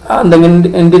 அந்த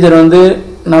இன்டீஜர் வந்து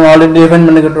நம்ம ஆல்ரெடி டிஃபைன்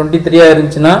பண்ணிக்க 23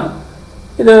 இருந்துச்சுன்னா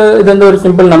இது வந்து ஒரு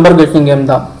சிம்பிள் நம்பர் கெஸ்டிங் கேம்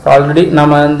தான். ஆல்ரெடி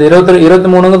நம்ம இந்த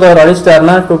 23ங்கிறது ஒரு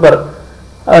அடிஸ்டார்னா சூப்பர்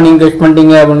நீங்கள் கெஸ்ட்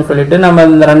பண்ணிட்டீங்க அப்படின்னு சொல்லிட்டு நம்ம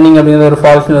இந்த ரன்னிங் அப்படிங்கிற ஒரு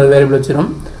ஃபால்ஸ்னு ஒரு வேரியபிள் வச்சிடும்.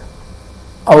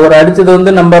 அவர் அடித்தது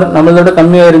வந்து நம்மளோட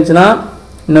கம்மியாக இருந்துச்சுன்னா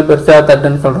இன்னும் பெருசாக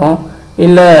தட்டுன்னு சொல்கிறோம்,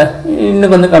 இல்லை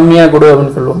இன்னும் கொஞ்சம் கம்மியாக கொடு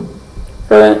அப்படின்னு சொல்லுவோம்.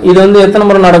 ஸோ இது வந்து எத்தனை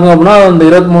முறை நடக்கும் அப்படின்னா அந்த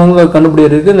 23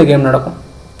 கண்டுபிடிக்கிறதுக்கு இந்த கேம் நடக்கும்.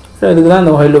 ஸோ இதுக்கு தான்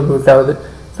இந்த ஒயில் லூப் யூஸ் ஆகுது.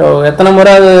 ஸோ எத்தனை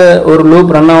முறை அது ஒரு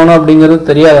லூப் ரன் ஆகணும் அப்படிங்கிறது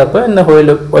தெரியாதப்போ இந்த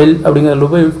ஒயில் அப்படிங்கிற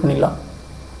லூப்பை யூஸ் பண்ணிக்கலாம்.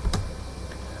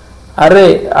 அரே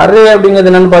அப்படிங்கிறது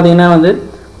என்னென்னு பார்த்தீங்கன்னா வந்து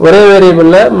ஒரே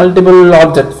வேரியபிளில் மல்டிபிள்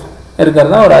ஆப்ஜெக்ட்ஸ்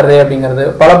இருக்கிறது தான் ஒரு அரே அப்படிங்கிறது.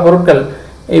 பல பொருட்கள்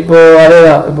இப்போது அதே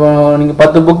தான். இப்போ நீங்கள்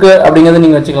 10 புக்கு அப்படிங்கிறது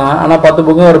நீங்கள் வச்சுக்கலாம், ஆனால் 10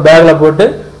 புக்கு ஒரு பேக்கில் போட்டு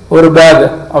ஒரு பேக்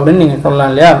அப்படின்னு நீங்கள் சொல்லலாம்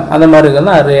இல்லையா, அந்த மாதிரி இருக்கிறது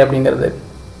தான் அரே அப்படிங்கிறது.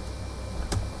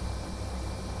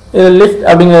 இது லிஸ்ட்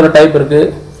அப்படிங்கிற ஒரு டைப் இருக்குது.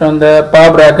 ஸோ இந்த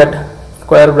ப்ராக்கெட்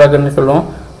ஸ்கொயர் ப்ராக்கெட்னு சொல்லுவோம்.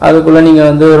 அதுக்குள்ளே நீங்கள்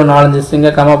வந்து ஒரு 4-5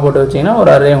 ஸ்ட்ரிங்கை கமா போட்டு வச்சிங்கன்னா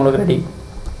ஒரு அரே உங்களுக்கு ரெடி.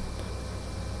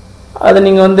 அதை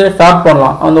நீங்கள் வந்து ஸ்டார்ட்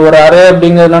பண்ணலாம். அந்த ஒரு அரே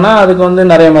அப்படிங்கிறதுனா அதுக்கு வந்து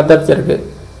நிறைய மெத்தட்ஸ் இருக்குது.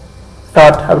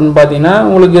 ஸ்டார்ட் அப்படின்னு பார்த்தீங்கன்னா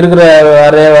உங்களுக்கு இருக்கிற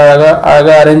அரே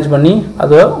அழகாக அரேஞ்ச் பண்ணி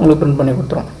அதை உங்களுக்கு பிரிண்ட் பண்ணி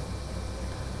கொடுத்துரும்.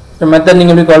 ஸோ மெத்தட்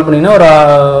நீங்கள் எப்படி கால் பண்ணிங்கன்னா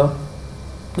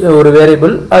ஒரு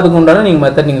வேரியபிள் அதுக்கு உண்டான நீங்கள்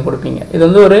மெத்தட் நீங்கள் கொடுப்பீங்க. இது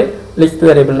வந்து ஒரு லிஸ்ட்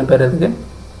வேரியபிள்னு பேர் இதுக்கு.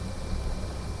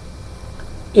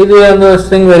 இது வந்து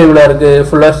ஸ்ட்ரிங் வேரியபிளாக இருக்குது,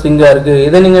 ஃபுல்லாக ஸ்ட்ரிங்காக இருக்குது.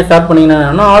 இதை நீங்கள் ஸ்டார்ட்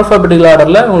பண்ணிங்கன்னா ஆல்ஃபாபெட்டிக்கல்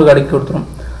ஆர்டரில் உங்களுக்கு அடக்கி கொடுத்துரும்.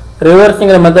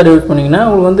 ரிவர்ஸுங்கிற மெத்தட் யூஸ் பண்ணிங்கன்னா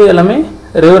உங்களுக்கு வந்து எல்லாமே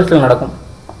ரிவர்ஸில் நடக்கும்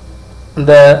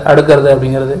இந்த அடுக்கிறது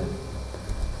அப்படிங்கிறது.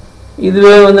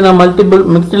 இதுவே வந்து நான் மல்டிபிள்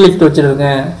மிக்ஸ்டு லிஸ்ட்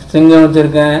வச்சுருக்கேன், ஸ்ட்ரிங்கை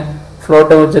வச்சுருக்கேன்,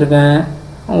 ஃப்ளோட்டை வச்சுருக்கேன்,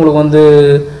 உங்களுக்கு வந்து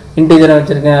இன்டீஜரை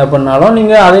வச்சுருக்கேன் அப்படின்னாலும்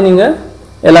நீங்கள்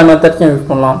எல்லா மெத்தட்ஸையும் யூஸ்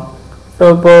பண்ணலாம். ஸோ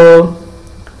இப்போது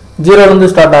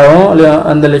 0லேருந்து ஸ்டார்ட் ஆகும் இல்லையா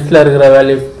அந்த லிஸ்ட்டில் இருக்கிற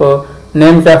வேல்யூஸ். இப்போது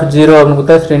நேம்ஸ் ஆஃப் 0 அப்படின்னு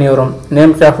கொடுத்தா ஸ்ரீனி வரும்,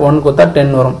 நேம்ஸ் ஆஃப் 1 கொடுத்தா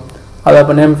 10 வரும். அது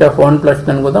அப்போ நேம்ஸ் ஆஃப் 1 +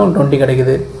 10 கொடுத்தா 20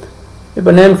 கிடைக்குது.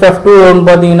 இப்போ நேம்ஸ் ஆஃப் 2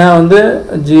 பார்த்தீங்கன்னா வந்து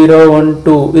 0, 1,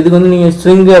 2 இதுக்கு வந்து நீங்கள்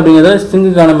ஸ்ட்ரிங்கு அப்படிங்கிறத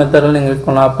ஸ்ட்ரிங்குக்கான மெத்தடில் நீங்கள் யூஸ்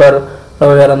பண்ணலாம். அப்பர்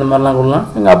லோயர் அந்த மாதிரிலாம் கொடுக்கலாம்.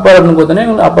 நீங்கள் அப்பர் அப்படின்னு கொடுத்தோன்னே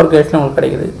உங்களுக்கு அப்பர் கேஸில் உங்களுக்கு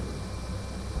கிடைக்குது.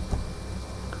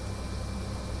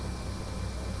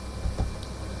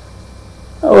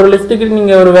 ஒரு லிஸ்ட்டுக்கு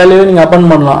நீங்கள் ஒரு வேல்யூவை நீங்கள்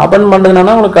அப்பன் பண்ணலாம். அப்பன்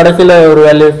பண்ணுறதுனா உங்களுக்கு கடைசியில் ஒரு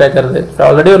வேல்யூ சேர்க்கறது. ஸோ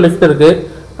ஆல்ரெடி ஒரு லிஸ்ட் இருக்குது,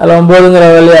 அதில் 9ங்கிற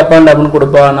வேல்யூ அப்பன் அப்படின்னு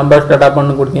கொடுப்பா, நம்பர் ஸ்டார்ட்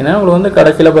அப்பன்னு கொடுத்தீங்கன்னா உங்களுக்கு வந்து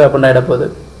கடைசியில் போய் அப்பன் ஆகிட போகுது.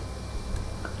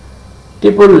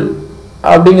 டிபிள்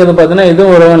அப்படிங்கிறது பார்த்தீங்கன்னா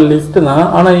இதுவும் ஒரு லிஸ்ட்டு தான்,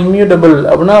 ஆனால் இம்யூட்டபிள்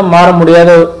அப்படின்னா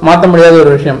மாற்ற முடியாத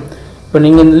ஒரு விஷயம். இப்போ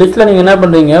நீங்கள் இந்த லிஸ்ட்டில் நீங்கள் என்ன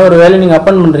பண்ணுறீங்க, ஒரு வேல்யூ நீங்கள்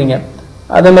அப்பன் பண்ணுறீங்க.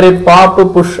 அதே மாதிரி பாப்பு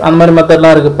புஷ் அந்த மாதிரி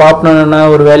மெத்தட்லாம் இருக்குது. பாப்னா என்ன,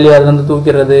 ஒரு வேல்யூ அது வந்து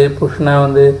தூக்கிறது, புஷ்னா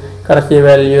வந்து கடைசி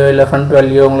வேல்யூ இல்லை ஃப்ரண்ட்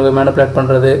வேல்யூ உங்களுக்கு மேனிபுலேட்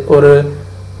பண்ணுறது.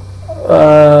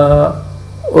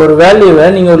 ஒரு வேல்யூவை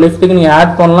நீங்கள் ஒரு லிஸ்ட்டுக்கு நீங்கள்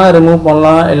ஆட் பண்ணலாம், ரிமூவ்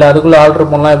பண்ணலாம், இல்லை அதுக்குள்ளே ஆல்ட்ரு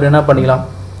பண்ணலாம், எப்படின்னா பண்ணிக்கலாம்.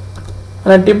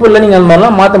 ஆனால் டிப்பிளில் நீங்கள் அந்த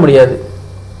மாதிரிலாம் மாற்ற முடியாது.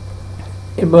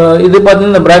 இப்போ இது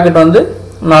பார்த்தீங்கன்னா இந்த ப்ராக்கெட் வந்து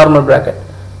நார்மல் ப்ராக்கெட்.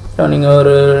 ஸோ நீங்கள்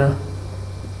ஒரு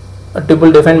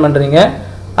டிப்பிள் டிஃபைன் பண்ணுறீங்க,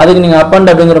 அதுக்கு நீங்கள்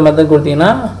அப்பண்ட் அப்படிங்கிற மெத்தட் கொடுத்தீங்கன்னா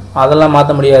அதெல்லாம்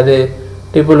மாற்ற முடியாது,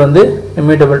 டிப்பிள் வந்து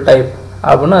இம்யூட்டபிள் டைப்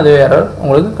அப்படின்னு அது வேற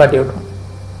உங்களுக்கு காட்டி விட்டுரும்.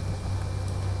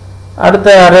 அடுத்த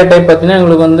அரே டைப் பார்த்தீங்கன்னா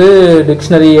உங்களுக்கு வந்து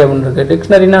டிக்ஷனரி அப்படின்னு இருக்குது.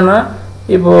 டிக்ஷனரினா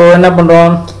இப்போது என்ன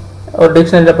பண்ணுறோம், ஒரு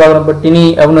டிக்ஷனரியில் பார்க்குறோம். இப்போ டினி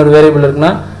அப்படின்னு ஒரு வேரியபிள்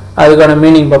இருக்குன்னா அதுக்கான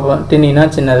மீனிங் பார்ப்போம். டினினா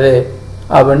சின்னது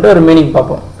அப்படின்ட்டு ஒரு மீனிங்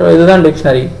பார்ப்போம். ஸோ இதுதான்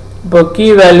டிக்ஷனரி. இப்போ கீ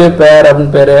வேல்யூ பேர்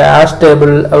அப்படின்னு பேர், ஆஷ்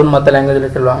டேபிள் அப்படின்னு மற்ற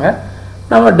லாங்குவேஜில் சொல்லுவாங்க,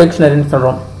 நம்ம டிக்ஷனரின்னு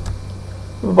சொல்கிறோம்.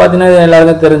 இப்போ பார்த்தீங்கன்னா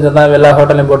எல்லாருக்கும் தெரிஞ்சதான், எல்லா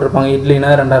ஹோட்டல்லையும் போட்டிருப்பாங்க. இட்லினா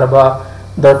 2000 ரூபா,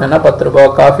 தோசைனா 10 ரூபா,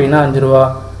 காஃபினா 5 ரூபா,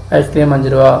 ஐஸ்கிரீம்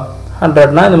 5 ரூபா,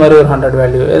 100னா இந்த மாதிரி ஒரு 100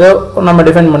 வேல்யூ ஏதோ நம்ம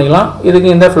டிஃபைன் பண்ணிக்கலாம்.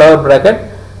 இதுக்கு இந்த ஃப்ளவர் ப்ராக்கெட்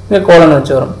இங்கே கோலன்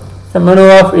வச்சு வரும். ஸோ மெனு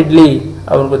ஆஃப் இட்லி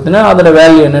அப்படின்னு பார்த்தீங்கன்னா அதோட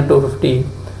வேல்யூ என்ன 250,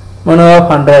 மெனு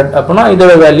ஆஃப் 100 அப்படின்னா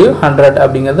இதோட வேல்யூ 100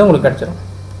 அப்படிங்கிறது உங்களுக்கு கிடச்சிடும்.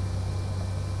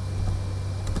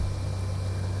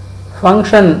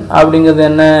 ஃபங்க்ஷன் அப்படிங்கிறது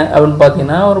என்ன அப்படின்னு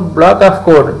பார்த்தீங்கன்னா ஒரு பிளாக் ஆஃப்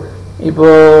கோடு.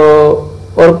 இப்போது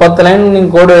ஒரு 10 லைன்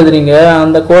நீங்கள் கோடு எழுதுறீங்க,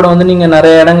 அந்த கோடை வந்து நீங்கள்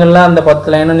நிறைய இடங்கள்ல அந்த 10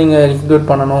 லைனை நீங்கள் எக்ஸிக்யூட்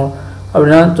பண்ணணும்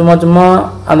அப்படின்னா சும்மா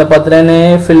அந்த 10 லைனே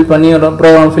ஃபில் பண்ணி ஒரு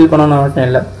ப்ரோக்ராம் ஃபில் பண்ணணும்னு அவசியம்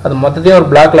இல்லை. அது மொத்தத்தையும் ஒரு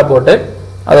பிளாக்ல போட்டு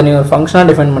அதை நீங்கள் ஒரு ஃபங்க்ஷனாக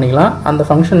டிஃபைன் பண்ணிக்கலாம். அந்த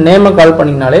ஃபங்க்ஷன் நேமை கால்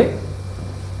பண்ணிங்கனாலே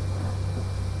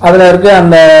அதில் இருக்க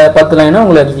அந்த 10 லைனை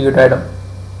உங்களுக்கு எக்ஸிக்யூட் ஆகிடும்.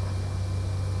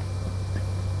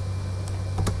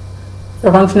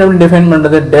 ஸோ ஃபங்க்ஷன் எப்படி டிஃபைன்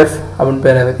பண்ணுறது, டெஃப் அப்படின்னு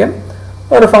பேர். அதுக்கு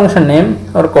ஒரு ஃபங்க்ஷன் நேம்,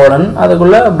 ஒரு கோலன்,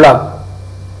 அதுக்குள்ளே பிளாக்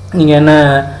நீங்கள் என்ன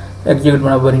எக்ஸிக்யூட்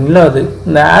பண்ண போகிறீங்களோ அது.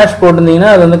 இந்த ஆஷ் போட்டிருந்தீங்கன்னா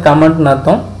அது வந்து கமெண்ட்னு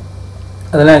அர்த்தம்,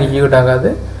 அதெல்லாம் எக்ஸிக்யூட் ஆகாது.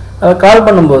 அதை கால்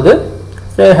பண்ணும்போது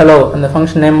சே ஹலோ அந்த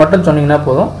ஃபங்க்ஷன் நேம் மட்டும் சொன்னீங்கன்னா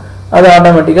போதும், அது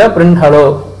ஆட்டோமேட்டிக்காக பிரிண்ட் ஹலோ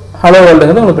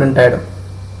வேர்ல்டுங்கிறது உங்களுக்கு பிரிண்ட் ஆகிடும்.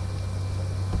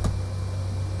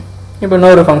 இப்போ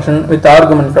இன்னொரு function with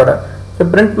ஆர்குமெண்ட்ஸோட, so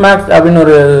print maths அப்படின்னு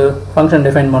ஒரு ஃபங்க்ஷன்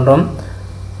டிஃபைன் பண்ணுறோம்.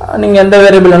 நீங்கள் எந்த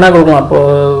வேரியபிள் வேணால் கொடுக்கலாம்.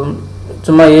 இப்போது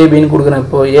சும்மா ஏபின்னு கொடுக்குறேன்.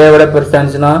 இப்போது ஏ விட பெருசாக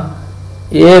இருந்துச்சுன்னா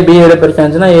ஏ பி விட பெருசாக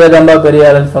இருந்துச்சுன்னா ஏ தாம்பா பெரிய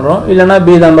ஆளுன்னு சொல்கிறோம், இல்லைனா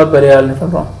பி தாம்பா பெரிய ஆளுன்னு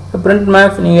சொல்கிறோம். ஸோ பிரிண்ட்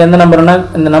மேக்ஸ் நீங்கள் எந்த நம்பர்னா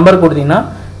இந்த நம்பர் கொடுத்தீங்கன்னா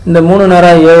இந்த 3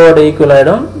 நேரம் ஏவோட ஈக்குவல்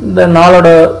ஆகிடும், இந்த 4ஓட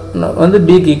வந்து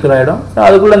பிக்கு ஈக்குவல் ஆகிடும். ஸோ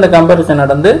அதுக்குள்ளே இந்த கம்பேரிசன்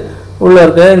நடந்து உள்ளே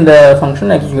இருக்க இந்த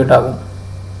ஃபங்க்ஷன் எக்ஸிக்யூட் ஆகும்.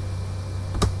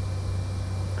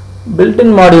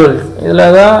 பில்டின் மாடியூல்ஸ்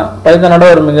இதில் தான் பைத்தானோட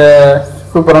ஒரு மிக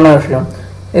சூப்பரான விஷயம்.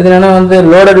 இது என்னென்னா வந்து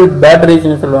லோடட் வித்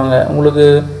பேட்டரிஸ்ன்னு சொல்லுவாங்க. உங்களுக்கு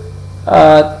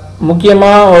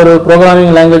முக்கியமாக ஒரு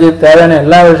ப்ரோக்ராமிங் லாங்குவேஜ் தேவையான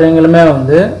எல்லா விஷயங்களுமே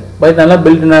வந்து பைத்தானில்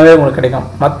பில்டினாகவே உங்களுக்கு கிடைக்கும்.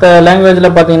 மற்ற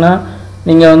லாங்குவேஜில் பார்த்தீங்கன்னா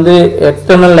நீங்கள் வந்து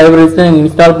எக்ஸ்டர்னல் லைப்ரரிஸை நீங்கள்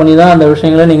இன்ஸ்டால் பண்ணி தான் அந்த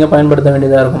விஷயங்களை நீங்கள் பயன்படுத்த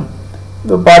வேண்டியதாக இருக்கும்.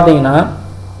 இப்போ பார்த்தீங்கன்னா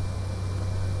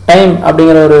டைம்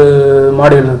அப்படிங்கிற ஒரு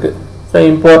மாடியூல் இருக்குது. ஸோ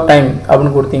இம்போர்ட் டைம்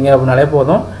அப்படின்னு கொடுத்தீங்க அப்படின்னாலே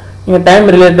போதும், நீங்கள்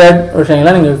டைம் ரிலேட்டட்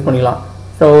விஷயங்களை நீங்கள் யூஸ் பண்ணிக்கலாம்.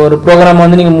 ஸோ ஒரு ப்ரோக்ராம்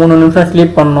வந்து நீங்கள் 3 நிமிஷம்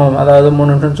ஸ்லீப் பண்ணணும், அதாவது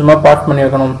 3 நிமிஷம் சும்மா பாஸ் பண்ணி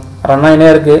வைக்கணும், ரன் ஆகினே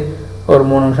இருக்குது, ஒரு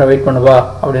 3 நிமிஷம் வெயிட் பண்ணுவா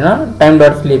அப்படின்னா டைம்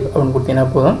டாட் ஸ்லீப் அப்படின்னு கொடுத்தீங்கன்னா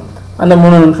போதும், அந்த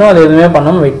 3 நிமிஷம் அது எதுவுமே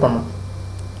பண்ணாமல் வெயிட் பண்ணும்.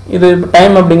 இது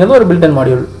டைம் அப்படிங்கிறது ஒரு பில்டன்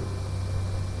மாடியூல்.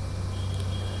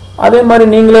 அதே மாதிரி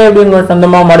நீங்களே எப்படி உங்கள்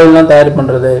சொந்தமாக மாடியூல்லாம் தயார்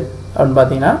பண்ணுறது அப்படின்னு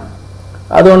பார்த்தீங்கன்னா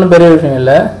அது ஒன்றும் பெரிய விஷயம்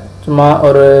இல்லை. சும்மா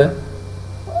ஒரு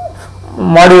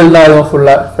மாடியூல் தான் அதுவும்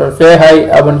ஃபுல்லாக. ஸோ சே ஹை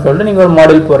அப்படின்னு சொல்லிட்டு நீங்கள் ஒரு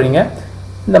மாடியூல் போடுறீங்க.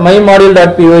 இந்த மை மாடியூல்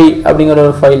டாட் பிஒய் அப்படிங்கிற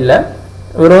ஒரு ஃபைலில்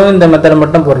வெறும் இந்த மெத்தடை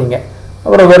மட்டும் போடுறீங்க.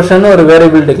 அப்புறம் வெர்ஷன் ஒரு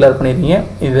வேரியபிள் டிக்ளேர் பண்ணிடுறீங்க.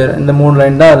 இது இந்த 3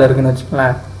 லைன் தான் அதில் இருக்குன்னு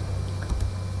வச்சுக்கலாம்.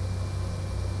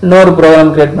 இன்னொரு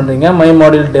ப்ரோக்ராம் கிரியேட் பண்ணுறீங்க, மை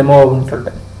மாடியூல் டெமோ அப்படின்னு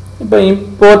சொல்லிட்டு. இப்போ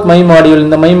இம்போர்ட் மை மாடியூல்,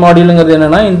 இந்த மை மாடியூலுங்கிறது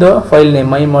என்னென்னா இந்த file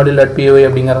name my module dot BY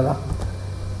அப்படிங்கிறது தான்.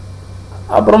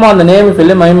 அப்புறமா அந்த நேம்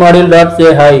சொல்லி my module dot say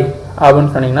high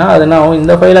அப்படின்னு சொன்னீங்கன்னா அது நான்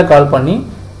இந்த ஃபைலை கால் பண்ணி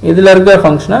இதில் இருக்கிற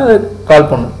ஃபங்க்ஷனை அது கால்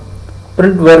பண்ணும்.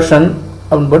 பிரிண்ட் வெர்ஷன்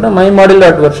அப்படின்னு போட்டு மை மாடியூல்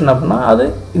டாட் வெர்ஷன் அப்படின்னா அது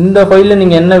இந்த ஃபைலில்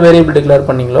நீங்கள் என்ன வேரியபிள் டிக்ளேர்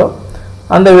பண்ணீங்களோ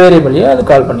அந்த வேரியபிளையே அது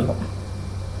கால் பண்ணிக்கும்.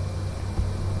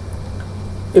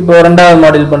 இப்போ 2வது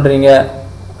மாடியூல் பண்ணுறீங்க,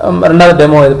 2வது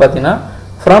டெமோ இது பார்த்தீங்கன்னா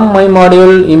from my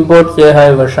module import say high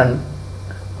version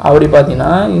அப்படி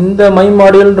பார்த்தீங்கன்னா இந்த மை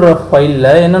மாடியூல்ன்ற ஃபைலில்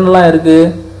என்னென்னலாம்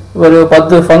இருக்குது. ஒரு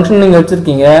 10 ஃபங்க்ஷன் நீங்கள்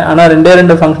வச்சுருக்கீங்க, ஆனால்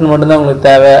 2 ஃபங்க்ஷன் மட்டும்தான் உங்களுக்கு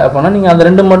தேவை அப்படின்னா நீங்கள் அந்த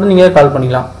 2 மட்டும் நீங்கள் கால்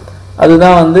பண்ணிக்கலாம்.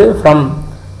 அதுதான் வந்து ஃப்ரம்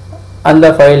அந்த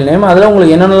ஃபைல் நேம். அதில்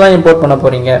உங்களுக்கு என்னென்னலாம் இம்போர்ட் பண்ண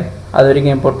போகிறீங்க அது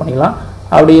வரைக்கும் இம்போர்ட் பண்ணிக்கலாம்.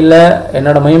 அப்படி இல்லை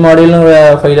என்னோடய மை மாடியூல்ங்கிற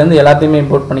ஃபைலேருந்து எல்லாத்தையுமே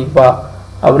இம்போர்ட் பண்ணிப்பா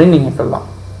அப்படின்னு நீங்கள் சொல்லலாம்.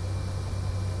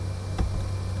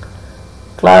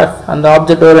 கிளாஸ் அந்த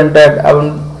ஆப்ஜெக்ட் ஓரியன்டட்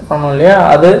அப்படின்னு சொன்னோம் இல்லையா,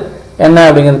 அது என்ன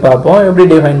அப்படிங்கிறது பார்ப்போம். எப்படி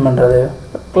டிஃபைன் பண்ணுறது.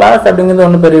 கிளாஸ் அப்படிங்கிறது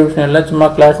ஒன்றும் பெரிய விஷயம் இல்லை, சும்மா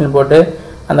கிளாஸ்னு போட்டு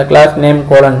அந்த கிளாஸ் நேம்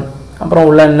கோலன் அப்புறம்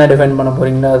உள்ள என்ன டிஃபைன் பண்ண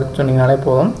போகிறீங்களோ அது சொன்னீங்கனாலே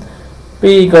போதும். பி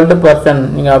ஈக்குவல் டு பர்சன்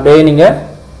நீங்கள் அப்படியே நீங்கள்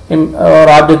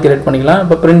ஒரு ஆப்ஜெக்ட் கிரியேட் பண்ணிக்கலாம்.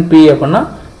 இப்போ பிரிண்ட் பி அப்படின்னா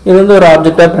இது வந்து ஒரு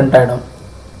ஆப்ஜெக்டாக பிரிண்ட் ஆகிடும்.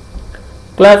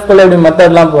 கிளாஸ்க்குள்ளே எப்படி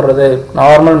மெத்தட்லாம் போடுறது,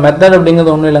 நார்மல் மெத்தட்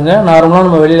அப்படிங்கிறது ஒன்றும் இல்லைங்க. நார்மலாக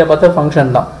நம்ம வெளியில் பார்த்தா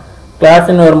ஃபங்க்ஷன் தான்.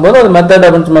 கிளாஸ்ன்னு வரும்போது அது மெத்தட்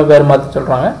அப்படின்னு சும்மா பேர் மாற்றி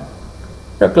சொல்கிறாங்க.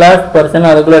 ஸோ கிளாஸ் பர்சன்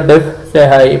அதுக்குள்ளே டெஃப் சே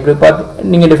ஹாய் இப்படி பார்த்து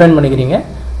நீங்கள் டிஃபைன் பண்ணிக்கிறீங்க.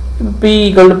 இப்போ பி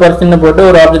ஈக்குவல் டு பர்சன் போட்டு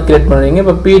ஒரு ஆப்ஜெக்ட் கிரியேட் பண்ணுறீங்க.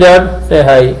 இப்போ பி டாட் சே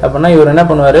ஹாய் அப்படின்னா இவர் என்ன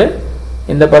பண்ணுவார்,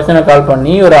 இந்த பர்சனை கால்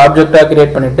பண்ணி ஒரு ஆப்ஜெக்டாக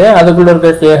கிரியேட் பண்ணிவிட்டு அதுக்குள்ளே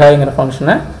இருக்க சே ஹாய்ங்கிற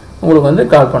ஃபங்க்ஷனை உங்களுக்கு வந்து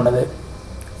கால் பண்ணுது.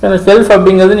 ஸோ இந்த செல்ஃப்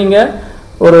அப்படிங்கிறது நீங்கள்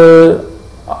ஒரு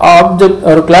ஆப்ஜெக்ட்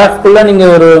ஒரு கிளாஸ்க்குள்ளே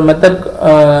நீங்கள் ஒரு மெத்தட்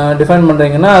டிஃபைன்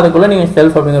பண்ணுறீங்கன்னா அதுக்குள்ளே நீங்கள்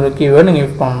செல்ஃப் அப்படிங்கிற ஒரு கீவேர்டு நீங்கள்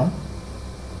யூஸ் பண்ணணும்.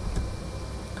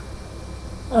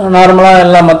 நார்மலாக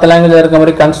எல்லா மற்ற லாங்குவேஜில் இருக்க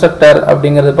மாதிரி கன்ஸ்ட்ரக்டர்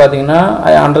அப்படிங்கிறது பார்த்தீங்கன்னா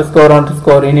 ____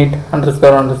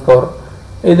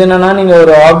 இது என்னென்னா நீங்கள்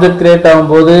ஒரு ஆப்ஜெக்ட் கிரியேட்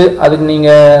ஆகும்போது அதுக்கு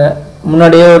நீங்கள்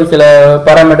முன்னாடியே ஒரு சில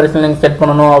பேராமீட்டர்ஸ் நீங்கள் செட்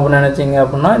பண்ணணும் அப்படின்னு நினச்சிங்க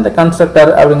அப்படின்னா இந்த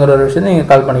கன்ஸ்ட்ரக்டர் அப்படிங்கிற ஒரு விஷயத்தை நீங்கள்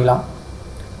கால் பண்ணிக்கலாம்.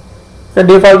 ஸோ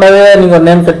டிஃபால்ட்டாகவே நீங்கள் ஒரு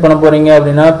நேம் செட் பண்ண போகிறீங்க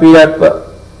அப்படின்னா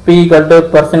பி ஈக்குவல் டு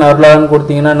பர்சன் அருளான்னு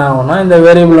கொடுத்தீங்கன்னா என்ன ஆகும்னா இந்த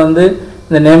வேரியபிள் வந்து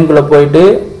இந்த நேம்குள்ளே போயிட்டு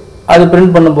அது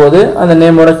பிரிண்ட் பண்ணும்போது அந்த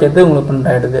நேமோட சேர்த்து உங்களுக்கு பிரிண்ட்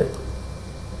ஆகிடுது.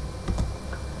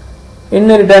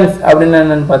 இன்ஹெரிட்டன்ஸ் அப்படின்னு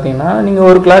என்னென்னு பார்த்தீங்கன்னா நீங்கள்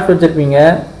ஒரு கிளாஸ் வச்சுருப்பீங்க,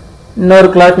 இன்னொரு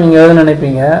கிளாஸ் நீங்கள் எழுத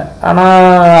நினைப்பீங்க,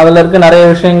 ஆனால் அதில் இருக்க நிறைய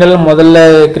விஷயங்கள் முதல்ல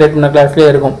கிரியேட் பண்ண கிளாஸ்லேயே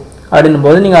இருக்கும். அப்படின்னும்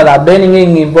போது நீங்கள் அதை அப்படியே நீங்கள்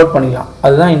இங்கே இம்போர்ட் பண்ணிக்கலாம்.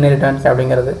 அதுதான் இன்ஹெரிட்டன்ஸ்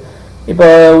அப்படிங்கிறது. இப்போ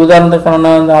உதாரணத்துக்கு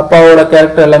சொன்னால் அந்த அப்பாவோட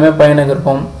கேரக்டர் எல்லாமே பையனுக்கு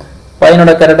இருக்கும்,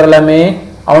 பையனோட கேரக்டர் எல்லாமே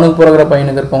அவனுக்கு பிறகுற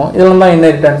பையனுக்கு இருக்கும். இதெல்லாம் தான்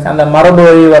இன்ஹெரிட்டன்ஸ். அந்த மரபு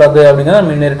வழி வர்றது அப்படிங்கிறத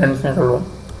நம்ம இன்ஹெரிட்டன்ஸ்னு சொல்லுவோம்.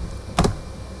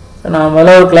 நான்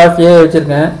முதல்ல ஒரு கிளாஸ் ஏ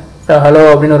வச்சுருக்கேன். ஸோ ஹலோ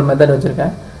அப்படின்னு ஒரு மெத்தட்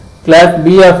வச்சுருக்கேன். கிளாஸ்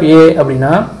பி ஆஃப் ஏ அப்படின்னா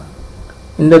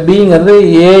இந்த பிங்கிறது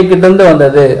ஏ கிட்டேருந்து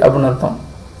வந்தது அப்படின்னு அர்த்தம்.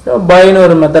 ஸோ பைன்னு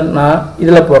ஒரு மெத்தட் நான்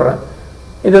இதில் போடுறேன்.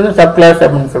 இது வந்து சப் கிளாஸ்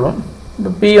அப்படின்னு சொல்லுவோம்.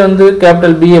 இப்போ பி வந்து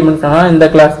கேபிட்டல் பி அப்படின்னு சொன்னால் இந்த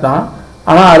கிளாஸ் தான்,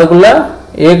 ஆனால் அதுக்குள்ளே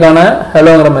ஏக்கான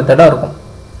ஹலோங்கிற மெத்தடாக இருக்கும்.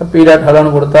 ஸோ பி டாட்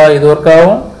ஹலோன்னு கொடுத்தா இது ஒர்க்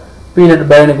ஆகும், பி டாட்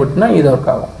பைன்னு கொடுத்தா இது ஒர்க்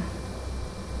ஆகும்.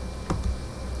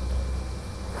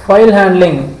 ஃபைல்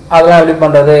ஹேண்ட்லிங் அதெல்லாம் எப்படி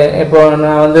பண்ணுறது? இப்போ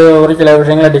நான் வந்து ஒரு சில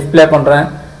விஷயங்களை டிஸ்பிளே பண்ணுறேன்.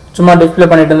 சும்மா டிஸ்பிளே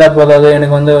பண்ணிட்டு இருந்தால் போதாது,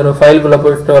 எனக்கு வந்து ஒரு ஃபைலுக்குள்ளே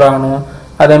போய் ஸ்டோர் ஆகணும்.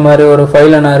 அதே மாதிரி ஒரு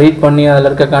ஃபைலை நான் ரீட் பண்ணி அதில்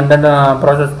இருக்க கண்டென்ட்டை நான்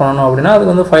ப்ராசஸ் பண்ணணும் அப்படின்னா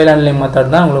அதுக்கு வந்து ஃபைல் ஹேண்ட்லிங்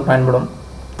மெத்தட் தான் உங்களுக்கு பயன்படும்.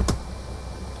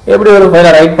 எப்படி ஒரு ஃபைலை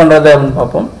ரைட் பண்ணுறது அப்படின்னு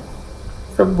பார்ப்போம்.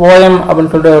 ஸோ போயம்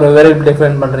அப்படின்னு சொல்லிட்டு ஒரு வேரியபிள்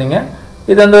டிஃபைன் பண்ணுறீங்க.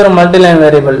 இது வந்து ஒரு மல்டிலைன்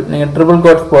வேரியபிள். நீங்கள் ட்ரிபிள்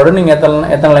கோட்ஸ் போட்டு நீங்கள்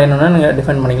எத்தனை லைன் வேணால் நீங்கள்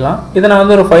டிஃபைன் பண்ணிக்கலாம். இதை நான்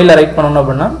வந்து ஒரு ஃபைலை ரைட் பண்ணணும்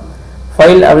அப்படின்னா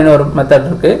ஃபைல் அப்படின்னு ஒரு மெத்தட்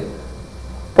இருக்குது.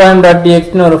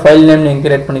 poem.txt ஒரு ஃபைல் நேம் நீங்கள்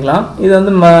கிரியேட் பண்ணிக்கலாம். இது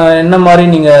வந்து என்ன மாதிரி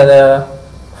நீங்கள் அதை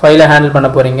ஃபைலை ஹேண்டில் பண்ண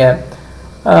போகிறீங்க.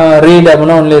 ரீட்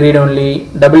அப்படின்னா only read only,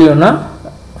 டபிள்யூனா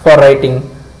for writing.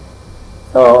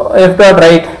 So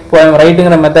f.write poem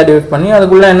ரைட்டுங்கிற method use பண்ணி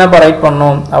அதுக்குள்ளே என்னப்பா ரைட்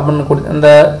பண்ணணும் அப்படின்னு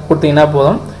கொடுத்தீங்கன்னா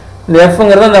போதும். இந்த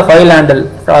எஃப்ங்கிறது அந்த ஃபைல் ஹேண்டில்.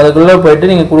 ஸோ அதுக்குள்ளே போயிட்டு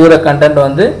நீங்கள் கொடுக்குற கண்டென்ட்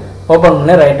வந்து ஓப்பன்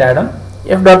பண்ணி ரைட் ஆகிடும்.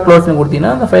 f.closeன்னு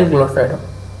கொடுத்தீங்கன்னா அந்த ஃபைல் க்ளோஸ் ஆகிடும்.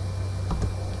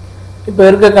 இப்போ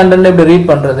இருக்க கண்டென்ட் இப்படி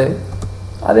ரீட் பண்ணுறது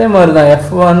அதே மாதிரி தான்.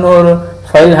 F1 ஒரு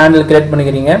ஃபைல் ஹேண்டில் கிரியேட்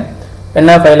பண்ணிக்கிறீங்க.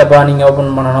 என்ன ஃபைலப்பா நீங்கள்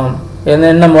ஓப்பன் பண்ணணும்,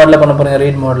 என்ன மோடில் பண்ண போகிறீங்க,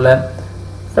 ரீட் மோடில்.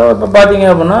 ஸோ இப்போ பார்த்தீங்க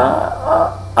அப்படின்னா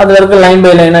அதில் இருக்க லைன்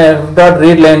பை லைனாக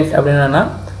f.read lines அப்படின்னா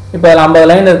இப்போ அதில் 50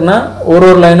 லைன் இருக்குன்னா ஒரு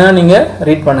லைனாக நீங்கள்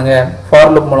ரீட் பண்ணுங்கள்.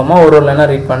 ஃபார் லூப் மூலமாக ஒரு லைனாக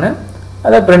ரீட் பண்ணு,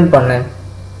 அதை பிரிண்ட் பண்ணு.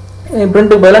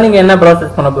 பிரிண்ட்டுக்கு பதிலாக நீங்கள் என்ன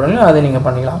ப்ராசஸ் பண்ண போகிறீங்களோ அதை நீங்கள்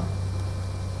பண்ணிக்கலாம்.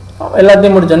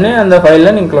 எல்லாத்தையும் முடிச்சோடனே அந்த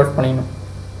ஃபைலில் நீங்கள் க்ளோஸ் பண்ணிக்கணும்.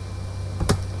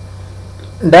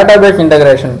 டேட்டாபேஸ்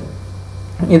இன்டகிரேஷன்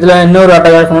இதில் இன்னொரு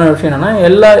அட்டகாசமான விஷயம்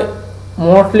என்னென்னா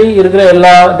மோஸ்ட்லி இருக்கிற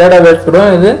எல்லா டேட்டாபேஸ் கூட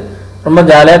இது ரொம்ப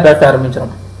ஜாலியாக பேச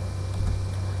ஆரம்பிச்சிடும்.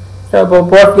 ஸோ இப்போ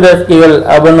PostgreSQL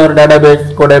அப்படின்னு ஒரு டேட்டாபேஸ்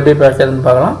கூட எப்படி பேசுறதுன்னு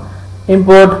பார்க்கலாம்.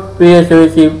 இம்போர்ட்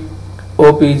PSVC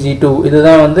OPG2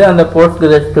 இதுதான் வந்து அந்த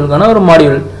PostgreSQLக்கான ஒரு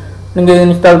மாடியூல். நீங்கள் இது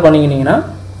இன்ஸ்டால் பண்ணிக்கினீங்கன்னா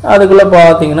அதுக்குள்ளே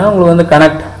பார்த்தீங்கன்னா உங்களுக்கு வந்து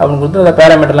கனெக்ட் அப்படின்னு கொடுத்து அந்த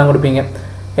பேராமீட்டர்லாம் கொடுப்பீங்க.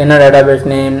 என்ன டேட்டாபேஸ்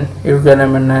நேம், யூசர்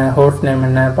நேம் என்ன, ஹோஸ்ட் நேம்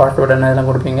என்ன, பாஸ்வேர்டு என்ன இதெல்லாம்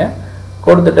கொடுப்பீங்க.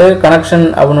 கொடுத்துட்டு கனெக்ஷன்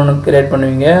அப்படின்னு ஒன்று கிரியேட்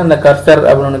பண்ணுவீங்க. அந்த கர்சர்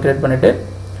அப்படின்னு ஒன்று கிரியேட் பண்ணிவிட்டு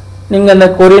நீங்கள் அந்த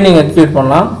கொரியை நீங்கள் எக்ஸிக்யூட்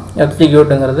பண்ணலாம்.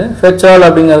 எக்ஸிக்யூட்டுங்கிறது ஃபெச் ஆல்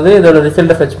அப்படிங்கிறது இதோட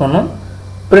ரிசல்ட்டை ஃபெச் பண்ணும்.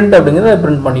 பிரிண்ட் அப்படிங்கிறது அதை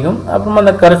பிரிண்ட் பண்ணிக்கும். அப்புறமா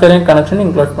அந்த கர்சரையும் கனெக்ஷன்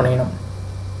நீங்கள் க்ளோஸ் பண்ணிக்கணும்.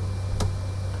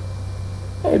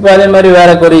 இப்போ அதே மாதிரி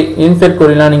வேறு கொரி இன்செர்ட்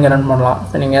கொரிலாம் நீங்கள் ரன் பண்ணலாம்.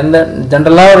 ஸோ நீங்கள் எந்த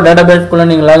ஜென்ரலாக ஒரு டேட்டாபேஸ்க்குள்ளே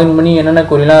நீங்கள் லாகின் பண்ணி என்னென்ன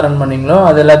கொரிலாம் ரன் பண்ணீங்களோ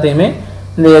அது எல்லாத்தையுமே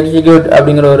இந்த எக்ஸிக்யூட்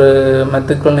அப்படிங்கிற ஒரு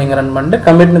மெத்தட்குள்ள நீங்கள் ரன் பண்ணிட்டு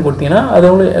கமிட்னு கொடுத்தீங்கன்னா அது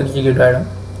உங்களுக்கு எக்ஸிக்யூட் ஆகிடும்.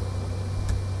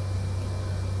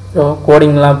 ஸோ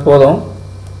கோடிங்லாம் போதும்.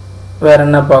 வேறு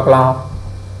என்ன பார்க்கலாம்,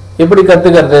 எப்படி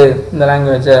கற்றுக்கிறது இந்த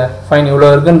லாங்குவேஜை. ஃபைன் இவ்வளோ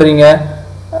இருக்குன்றீங்க,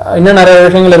 இன்னும் நிறைய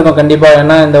விஷயங்கள் இருக்கும் கண்டிப்பாக.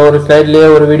 ஏன்னா இந்த ஒரு ஸ்லைட்லேயே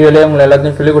ஒரு வீடியோலேயே உங்களை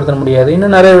எல்லாத்தையும் சொல்லிக் கொடுத்துட முடியாது.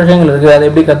 இன்னும் நிறைய விஷயங்கள் இருக்குது. அதை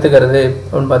எப்படி கற்றுக்கிறது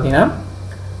அப்படின்னு பார்த்தீங்கன்னா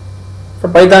இப்போ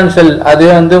பைத்தான் ஷெல்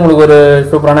அதுவே வந்து உங்களுக்கு ஒரு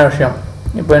சூப்பரான விஷயம்.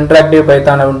 இப்போ இன்ட்ராக்டிவ்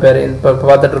பைத்தான் அப்படின்னு பேர் இப்போ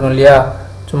பார்த்துட்ருக்கோம் இல்லையா.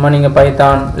 சும்மா நீங்கள்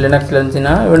பைத்தான் லினக்ஸில்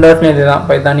இருந்துச்சுன்னா விண்டோஸ்லேயும் இதே தான்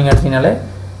பைத்தான் நீங்கள் அடிச்சிங்கனாலே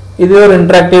இது ஒரு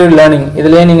இன்ட்ராக்டிவ் லேர்னிங்.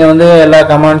 இதுலேயே நீங்கள் வந்து எல்லா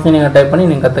கமாண்ட்ஸையும் நீங்கள் டைப் பண்ணி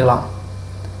நீங்கள் கற்றுக்கலாம்.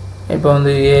 இப்போ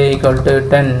வந்து a =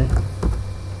 10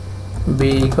 b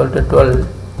 = 12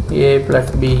 a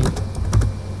 + b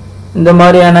இந்த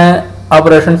மாதிரியான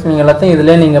ஆப்ரேஷன்ஸ் நீங்கள் எல்லாத்தையும்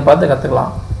இதிலே நீங்கள் பார்த்து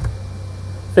கற்றுக்கலாம்.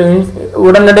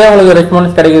 உடனடியாக உங்களுக்கு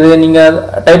ரெஸ்பான்ஸ் கிடைக்குது. நீங்கள்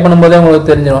டைப் பண்ணும்போதே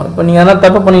உங்களுக்கு தெரிஞ்சிடும். இப்போ நீங்கள் எதனா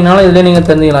தப்பு பண்ணிங்கனாலும் இதிலே நீங்கள்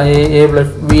தெரிஞ்சுக்கலாம். a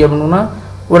 + b அப்படின்னா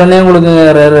உடனே உங்களுக்கு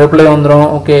ரிப்ளை வந்துடும்.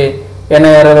 ஓகே என்ன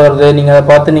எரர் வருது, நீங்கள் அதை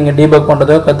பார்த்து நீங்கள் டீபக்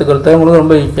பண்ணுறதோ கற்றுக்கிறதோ உங்களுக்கு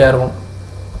ரொம்ப ஈஸியாக இருக்கும்.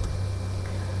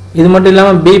 இது மட்டும்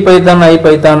இல்லாமல் பி பைத்தான் ஐ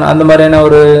பைத்தான் அந்த மாதிரியான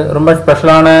ஒரு ரொம்ப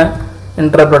ஸ்பெஷலான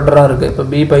இன்டர்பிரட்டரும் இருக்குது. இப்போ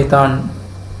பி பைத்தான்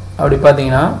அப்படி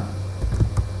பார்த்தீங்கன்னா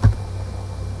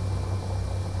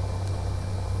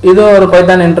இதுவும் ஒரு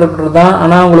பைத்தான் இன்டர்பிரட்டர் தான்.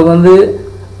 ஆனால் உங்களுக்கு வந்து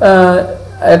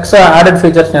எக்ஸ்ட்ரா ஆடட்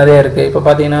ஃபீச்சர்ஸ் நிறைய இருக்குது. இப்போ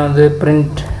பார்த்தீங்கன்னா வந்து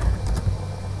பிரிண்ட்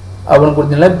அப்படின்னு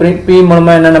கொடுத்தீங்கன்னா பிரிண்ட் பி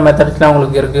மூலமாக என்னென்ன மெத்தட்ஸ்லாம்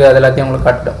உங்களுக்கு இருக்குது அது எல்லாத்தையும் உங்களுக்கு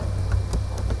காட்டும்.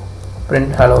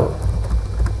 பிரிண்ட் ஹலோ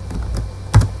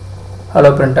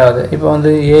பிரிண்ட் ஆகுது. இப்போ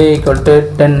வந்து a =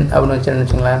 10 அப்படின்னு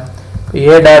வச்சுங்களேன். இப்போ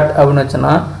a டாட் அப்படின்னு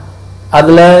வச்சோன்னா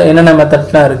அதில் என்னென்ன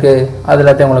மெத்தட்ஸ்லாம் இருக்குது அது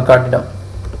எல்லாத்தையும் உங்களுக்கு காட்டிடும்.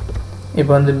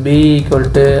 இப்போ வந்து b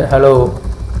 = ஹலோ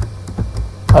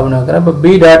அப்படின்னு வைக்கிறேன். இப்போ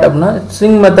b டாட் அப்படின்னா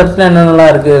ஸ்ட்ரிங் மெத்தட்ஸ்லாம்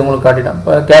என்னென்னலாம் இருக்குது உங்களுக்கு காட்டிடும்.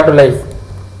 இப்போ கேபிட்டலைஸ்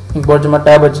நீங்கள் போச்சுமா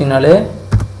டேப் வச்சிங்கனாலே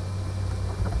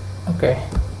ஓகே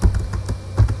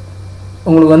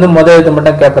உங்களுக்கு வந்து முதல் எழுத்து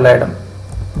மட்டும் கேபிட்டல் ஆகிடும்.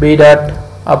 b டாட்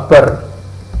அப்பர்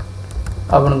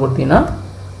அப்படின்னு கொடுத்தீங்கன்னா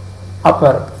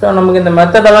அப்பர். ஸோ நமக்கு இந்த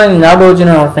மெத்தடெல்லாம் நீங்கள் ஞாபகம்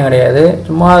வச்சுன்னு அவசியம் கிடையாது.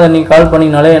 சும்மா அதை நீங்கள் கால்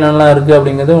பண்ணிங்கனாலே என்னென்னலாம் இருக்குது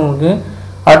அப்படிங்கிறது உங்களுக்கு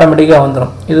ஆட்டோமேட்டிக்காக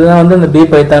வந்துடும். இதுதான் வந்து இந்த பி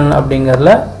பைத்தான்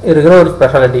அப்படிங்கிறதுல இருக்கிற ஒரு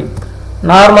ஸ்பெஷாலிட்டி.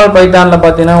 நார்மல் பைத்தானில்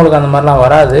பார்த்தீங்கன்னா உங்களுக்கு அந்த மாதிரிலாம்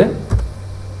வராது.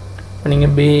 இப்போ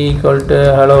நீங்கள் b =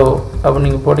 ஹலோ அப்படின்னு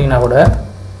நீங்கள் போட்டிங்கன்னா கூட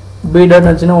b டாட்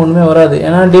வச்சுன்னா ஒன்றுமே வராது.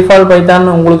 ஏன்னா டிஃபால்ட்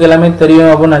பைத்தான் உங்களுக்கு எல்லாமே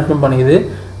தெரியும் அப்படின்னு அக்செப்ட் பண்ணிக்குது.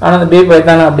 ஆனால் அந்த பி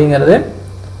பைத்தான் அப்படிங்கிறது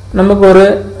நமக்கு ஒரு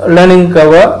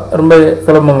லேர்னிங்காக ரொம்ப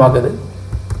சுலபமாகுது.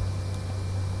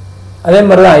 அதே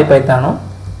மாதிரி தான் ஐ பைத்தானும்.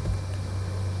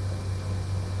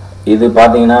 இது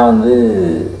பார்த்தீங்கன்னா வந்து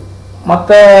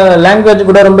மற்ற லாங்குவேஜ்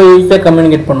கூட ரொம்ப ஈஸியாக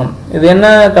கம்யூனிகேட் பண்ணும். இது என்ன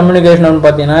கம்யூனிகேஷன்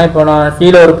பார்த்தீங்கன்னா இப்போ நான்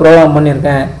கீழே ஒரு ப்ரோக்ராம்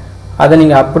பண்ணியிருக்கேன். அதை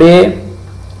நீங்கள் அப்படியே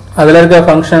அதில் இருக்க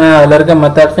ஃபங்க்ஷனை அதில் இருக்க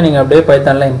மெத்தட்ஸை நீங்கள் அப்படியே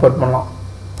பைத்தானில் இம்போர்ட் பண்ணலாம்.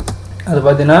 அது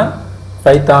பார்த்தீங்கன்னா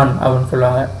பைத்தான் அப்படின்னு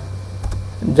சொல்லுவாங்க.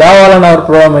 ஜாவாவில் நான் ஒரு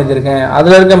ப்ரோக்ராம் எழுதியிருக்கேன்.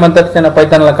 அதில் இருக்க மெத்தட்ஸ் என்ன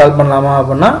பைத்தானில் கால் பண்ணலாமா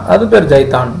அப்படின்னா அது பேர்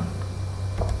ஜைத்தான்.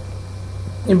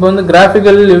 இப்போ வந்து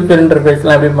கிராஃபிக்கல் யூசர்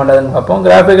இன்டர்ஃபேஸ்லாம் எப்படி பண்ணுறதுன்னு பார்ப்போம்.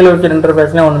 கிராஃபிக்கல் யூசர்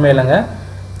இன்டர்ஃபேஸ்லாம் ஒன்றுமே இல்லைங்க.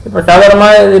 இப்போ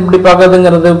சாதாரணமாக இது இப்படி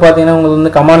பார்க்கறதுங்கிறது பார்த்தீங்கன்னா உங்களுக்கு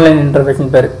வந்து கமாண்ட் லைன்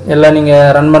இன்டர்ஃபேஸ்னு பேர். எல்லாம் நீங்கள்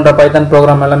ரன் பண்ணுற பைத்தான்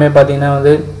ப்ரோக்ராம் எல்லாமே பார்த்தீங்கன்னா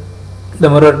வந்து இந்த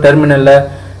மாதிரி ஒரு டெர்மினலில்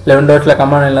இல்லை விண்டோஸில்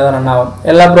கமாண்ட் லைனில் தான் ரன் ஆகும்.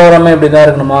 எல்லா ப்ரோக்ராமே இப்படி தான்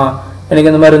இருக்கணுமா, எனக்கு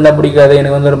இந்த மாதிரி இருந்தால் பிடிக்காது,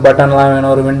 எனக்கு வந்து ஒரு பட்டன்லாம்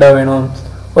வேணும், ஒரு விண்டோ வேணும்,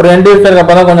 ஒரு எண்ட் யூசருக்கு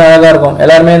அப்போ தான் கொஞ்சம் அழகாக இருக்கும்.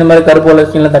 எல்லாருமே இந்த மாதிரி கருப்பு உள்ள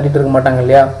ஸ்க்ரீனில் தட்டிட்டு இருக்க மாட்டாங்க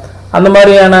இல்லையா. அந்த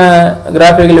மாதிரியான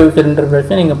கிராஃபிக்கல் யூசர்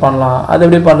இன்டர்ஃபேஸை நீங்கள் பண்ணலாம். அது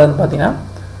எப்படி பண்ணுறதுன்னு பார்த்தீங்கன்னா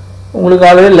உங்களுக்கு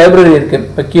ஆல்ரெடி லைப்ரரி இருக்குது.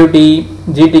 இப்போ QT,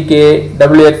 GTK,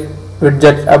 WX,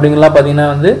 விட்ஜெட்ஸ் அப்படிங்கலாம் பார்த்தீங்கன்னா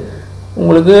வந்து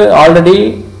உங்களுக்கு ஆல்ரெடி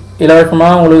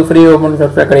இலவசமாக உங்களுக்கு ஃப்ரீ ஓப்பன்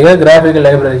சோர்ஸில் கிடைக்கிற கிராஃபிக்கல்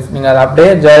லைப்ரரிஸ். நீங்கள் அதை அப்படியே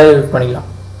ஜாலியாக யூஸ் பண்ணிக்கலாம்.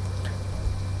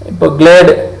 இப்போ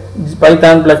கிளேட்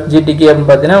பைத்தான் ப்ளஸ் GTK அப்படின்னு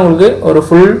பார்த்தீங்கன்னா உங்களுக்கு ஒரு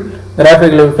ஃபுல்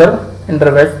கிராஃபிக்கல் யூசர்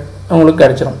இன்டர்ஃபேஸ் உங்களுக்கு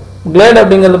கிடைச்சிடும். கிளேட்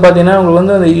அப்படிங்கிறது பார்த்தீங்கன்னா உங்களுக்கு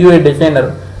வந்து அந்த UI டிசைனர்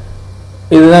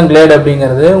இதுதான் கிளேட்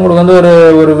அப்படிங்கிறது. உங்களுக்கு வந்து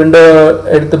ஒரு விண்டோ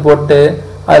எடுத்து போட்டு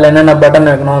அதில் என்னென்ன பட்டன்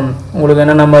வைக்கணும், உங்களுக்கு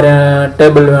என்னென்ன மாதிரி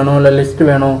டேபிள் வேணும் இல்லை லிஸ்ட்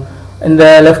வேணும், இந்த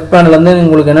லெஃப்ட் பேனல் வந்து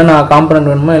உங்களுக்கு என்னென்ன காம்பனண்ட்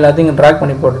வேணுமோ எல்லாத்தையும் இங்கே ட்ராக்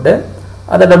பண்ணி போட்டுட்டு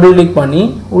அதை டபுள் கிளிக் பண்ணி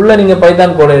உள்ளே நீங்கள்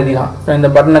பைத்தான் கோட் எழுதிக்கலாம். ஸோ இந்த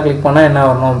பட்டனை கிளிக் பண்ணால் என்ன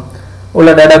வரணும், உள்ள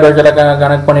டேட்டா பேஸில்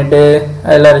கனெக்ட் பண்ணிவிட்டு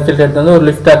அதில் ரிசல்ட் எடுத்து வந்து ஒரு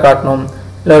லிஸ்ட்டாக காட்டணும்,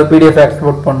 இல்லை ஒரு PDF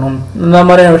எக்ஸ்போர்ட் பண்ணணும். இந்த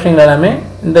மாதிரியான விஷயங்கள் எல்லாமே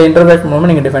இந்த இன்டர்ஃபேஸ் மூலமாக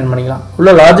நீங்கள் டிஃபைன் பண்ணிக்கலாம்.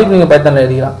 உள்ள லாஜிக் நீங்கள் பைத்தானில்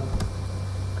எழுதிக்கலாம்.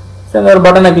 ஸோ இந்த ஒரு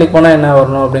பட்டனை கிளிக் பண்ணால் என்ன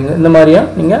வரணும் அப்படிங்கிற இந்த மாதிரியும்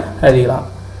நீங்கள் எழுதிக்கலாம்.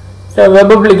 ஸோ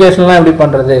வெப் அப்ளிகேஷன்லாம் எப்படி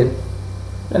பண்ணுறது,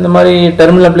 இந்த மாதிரி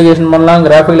டெர்மினல் அப்ளிகேஷன் பண்ணலாம்,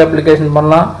 கிராஃபிக்கல் அப்ளிகேஷன்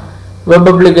பண்ணலாம். Web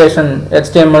application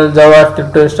HTML,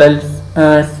 JavaScript, styles,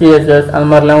 CSS அந்த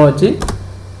மாதிரிலாம் வச்சு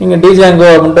நீங்கள் Django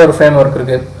அப்படின்ட்டு ஒரு ஃப்ரேம் ஒர்க்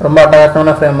இருக்குது. ரொம்ப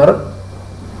அட்டகாசமான ஃப்ரேம் ஒர்க்.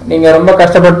 நீங்கள் ரொம்ப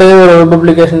கஷ்டப்பட்டு ஒரு வெப்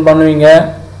அப்ளிகேஷன் பண்ணுவீங்க,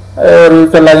 ஒரு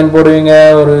யூசர் லாகின் போடுவீங்க,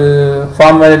 ஒரு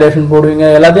ஃபார்ம் வேலிடேஷன் போடுவீங்க,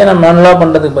 எல்லாத்தையும் நம்ம மேனுவலாக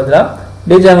பண்ணுறதுக்கு பதிலாக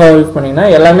Django யூஸ் பண்ணிங்கன்னா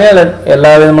எல்லாமே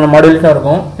எல்லா விதமான மாடியூல்ஸும்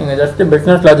இருக்கும். நீங்கள் ஜஸ்ட்டு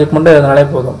பிஸ்னஸ் லாஜிக் மட்டும் எழுதினாலே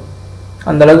போதும்.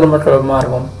 அந்தளவுக்கு ரொம்ப சுலபமாக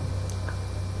இருக்கும்.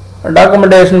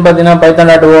 டாக்குமெண்டேஷன் பார்த்தீங்கன்னா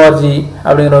python.org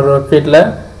அப்படிங்கிற ஒரு வெப்சைட்டில்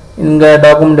இங்கே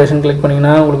டாக்குமெண்டேஷன் கிளிக்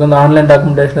பண்ணிங்கன்னா உங்களுக்கு வந்து ஆன்லைன்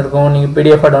டாக்குமெண்டேஷன் இருக்கும். நீங்கள்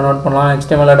PDF டவுன்லோட் பண்ணலாம்,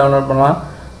 HTML டவுன்லோட் பண்ணலாம்.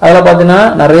 அதில் பார்த்தீங்கன்னா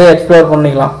நிறைய எக்ஸ்ப்ளோர்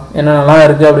பண்ணிக்கலாம், என்னென்னலாம்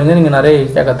இருக்குது அப்படிங்கிறது நீங்கள் நிறைய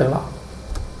ஈஸியாக கற்றுக்கலாம்.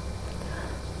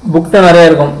 புக்ஸும் நிறைய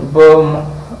இருக்கும்.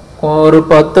 இப்போது ஒரு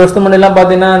 10 வருஷத்துக்கு முன்னாடிலாம்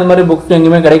பார்த்தீங்கன்னா இந்த மாதிரி புக்ஸ்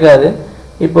எங்கேயுமே கிடைக்காது.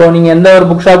 இப்போ நீங்கள் எந்த ஒரு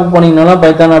புக் ஷாப்புக்கு போனீங்கனாலும்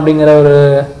பைத்தான் அப்படிங்கிற ஒரு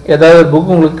ஏதாவது ஒரு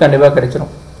புக் உங்களுக்கு கண்டிப்பாக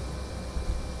கிடைச்சிரும்.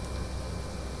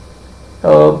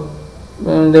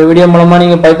 இந்த வீடியோ மூலமாக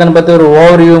நீங்கள் பைத்தான் பற்றி ஒரு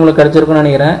ஓவர்வியூ உங்களுக்கு கிடைச்சிருக்குன்னு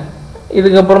நினைக்கிறேன்.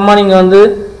 இதுக்கப்புறமா நீங்கள் வந்து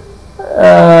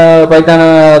பைத்தான்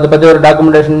அதை பற்றி ஒரு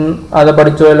டாக்குமெண்டேஷன் அதை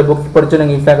படித்தோ இல்லை புக்ஸ் படித்தோ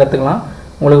நீங்கள் ஈஸியாக கற்றுக்கலாம்.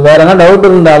 உங்களுக்கு வேறு எதனா டவுட்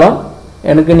இருந்தாலும்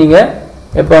எனக்கு நீங்கள்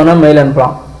எப்போ வேணால் மெயில்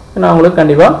அனுப்பலாம். நான் உங்களுக்கு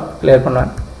கண்டிப்பாக கிளியர்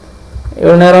பண்ணுவேன்.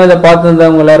 இவ்வளோ நேரம் இதை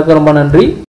பார்த்துருந்தவங்க எல்லாருக்கும் ரொம்ப நன்றி.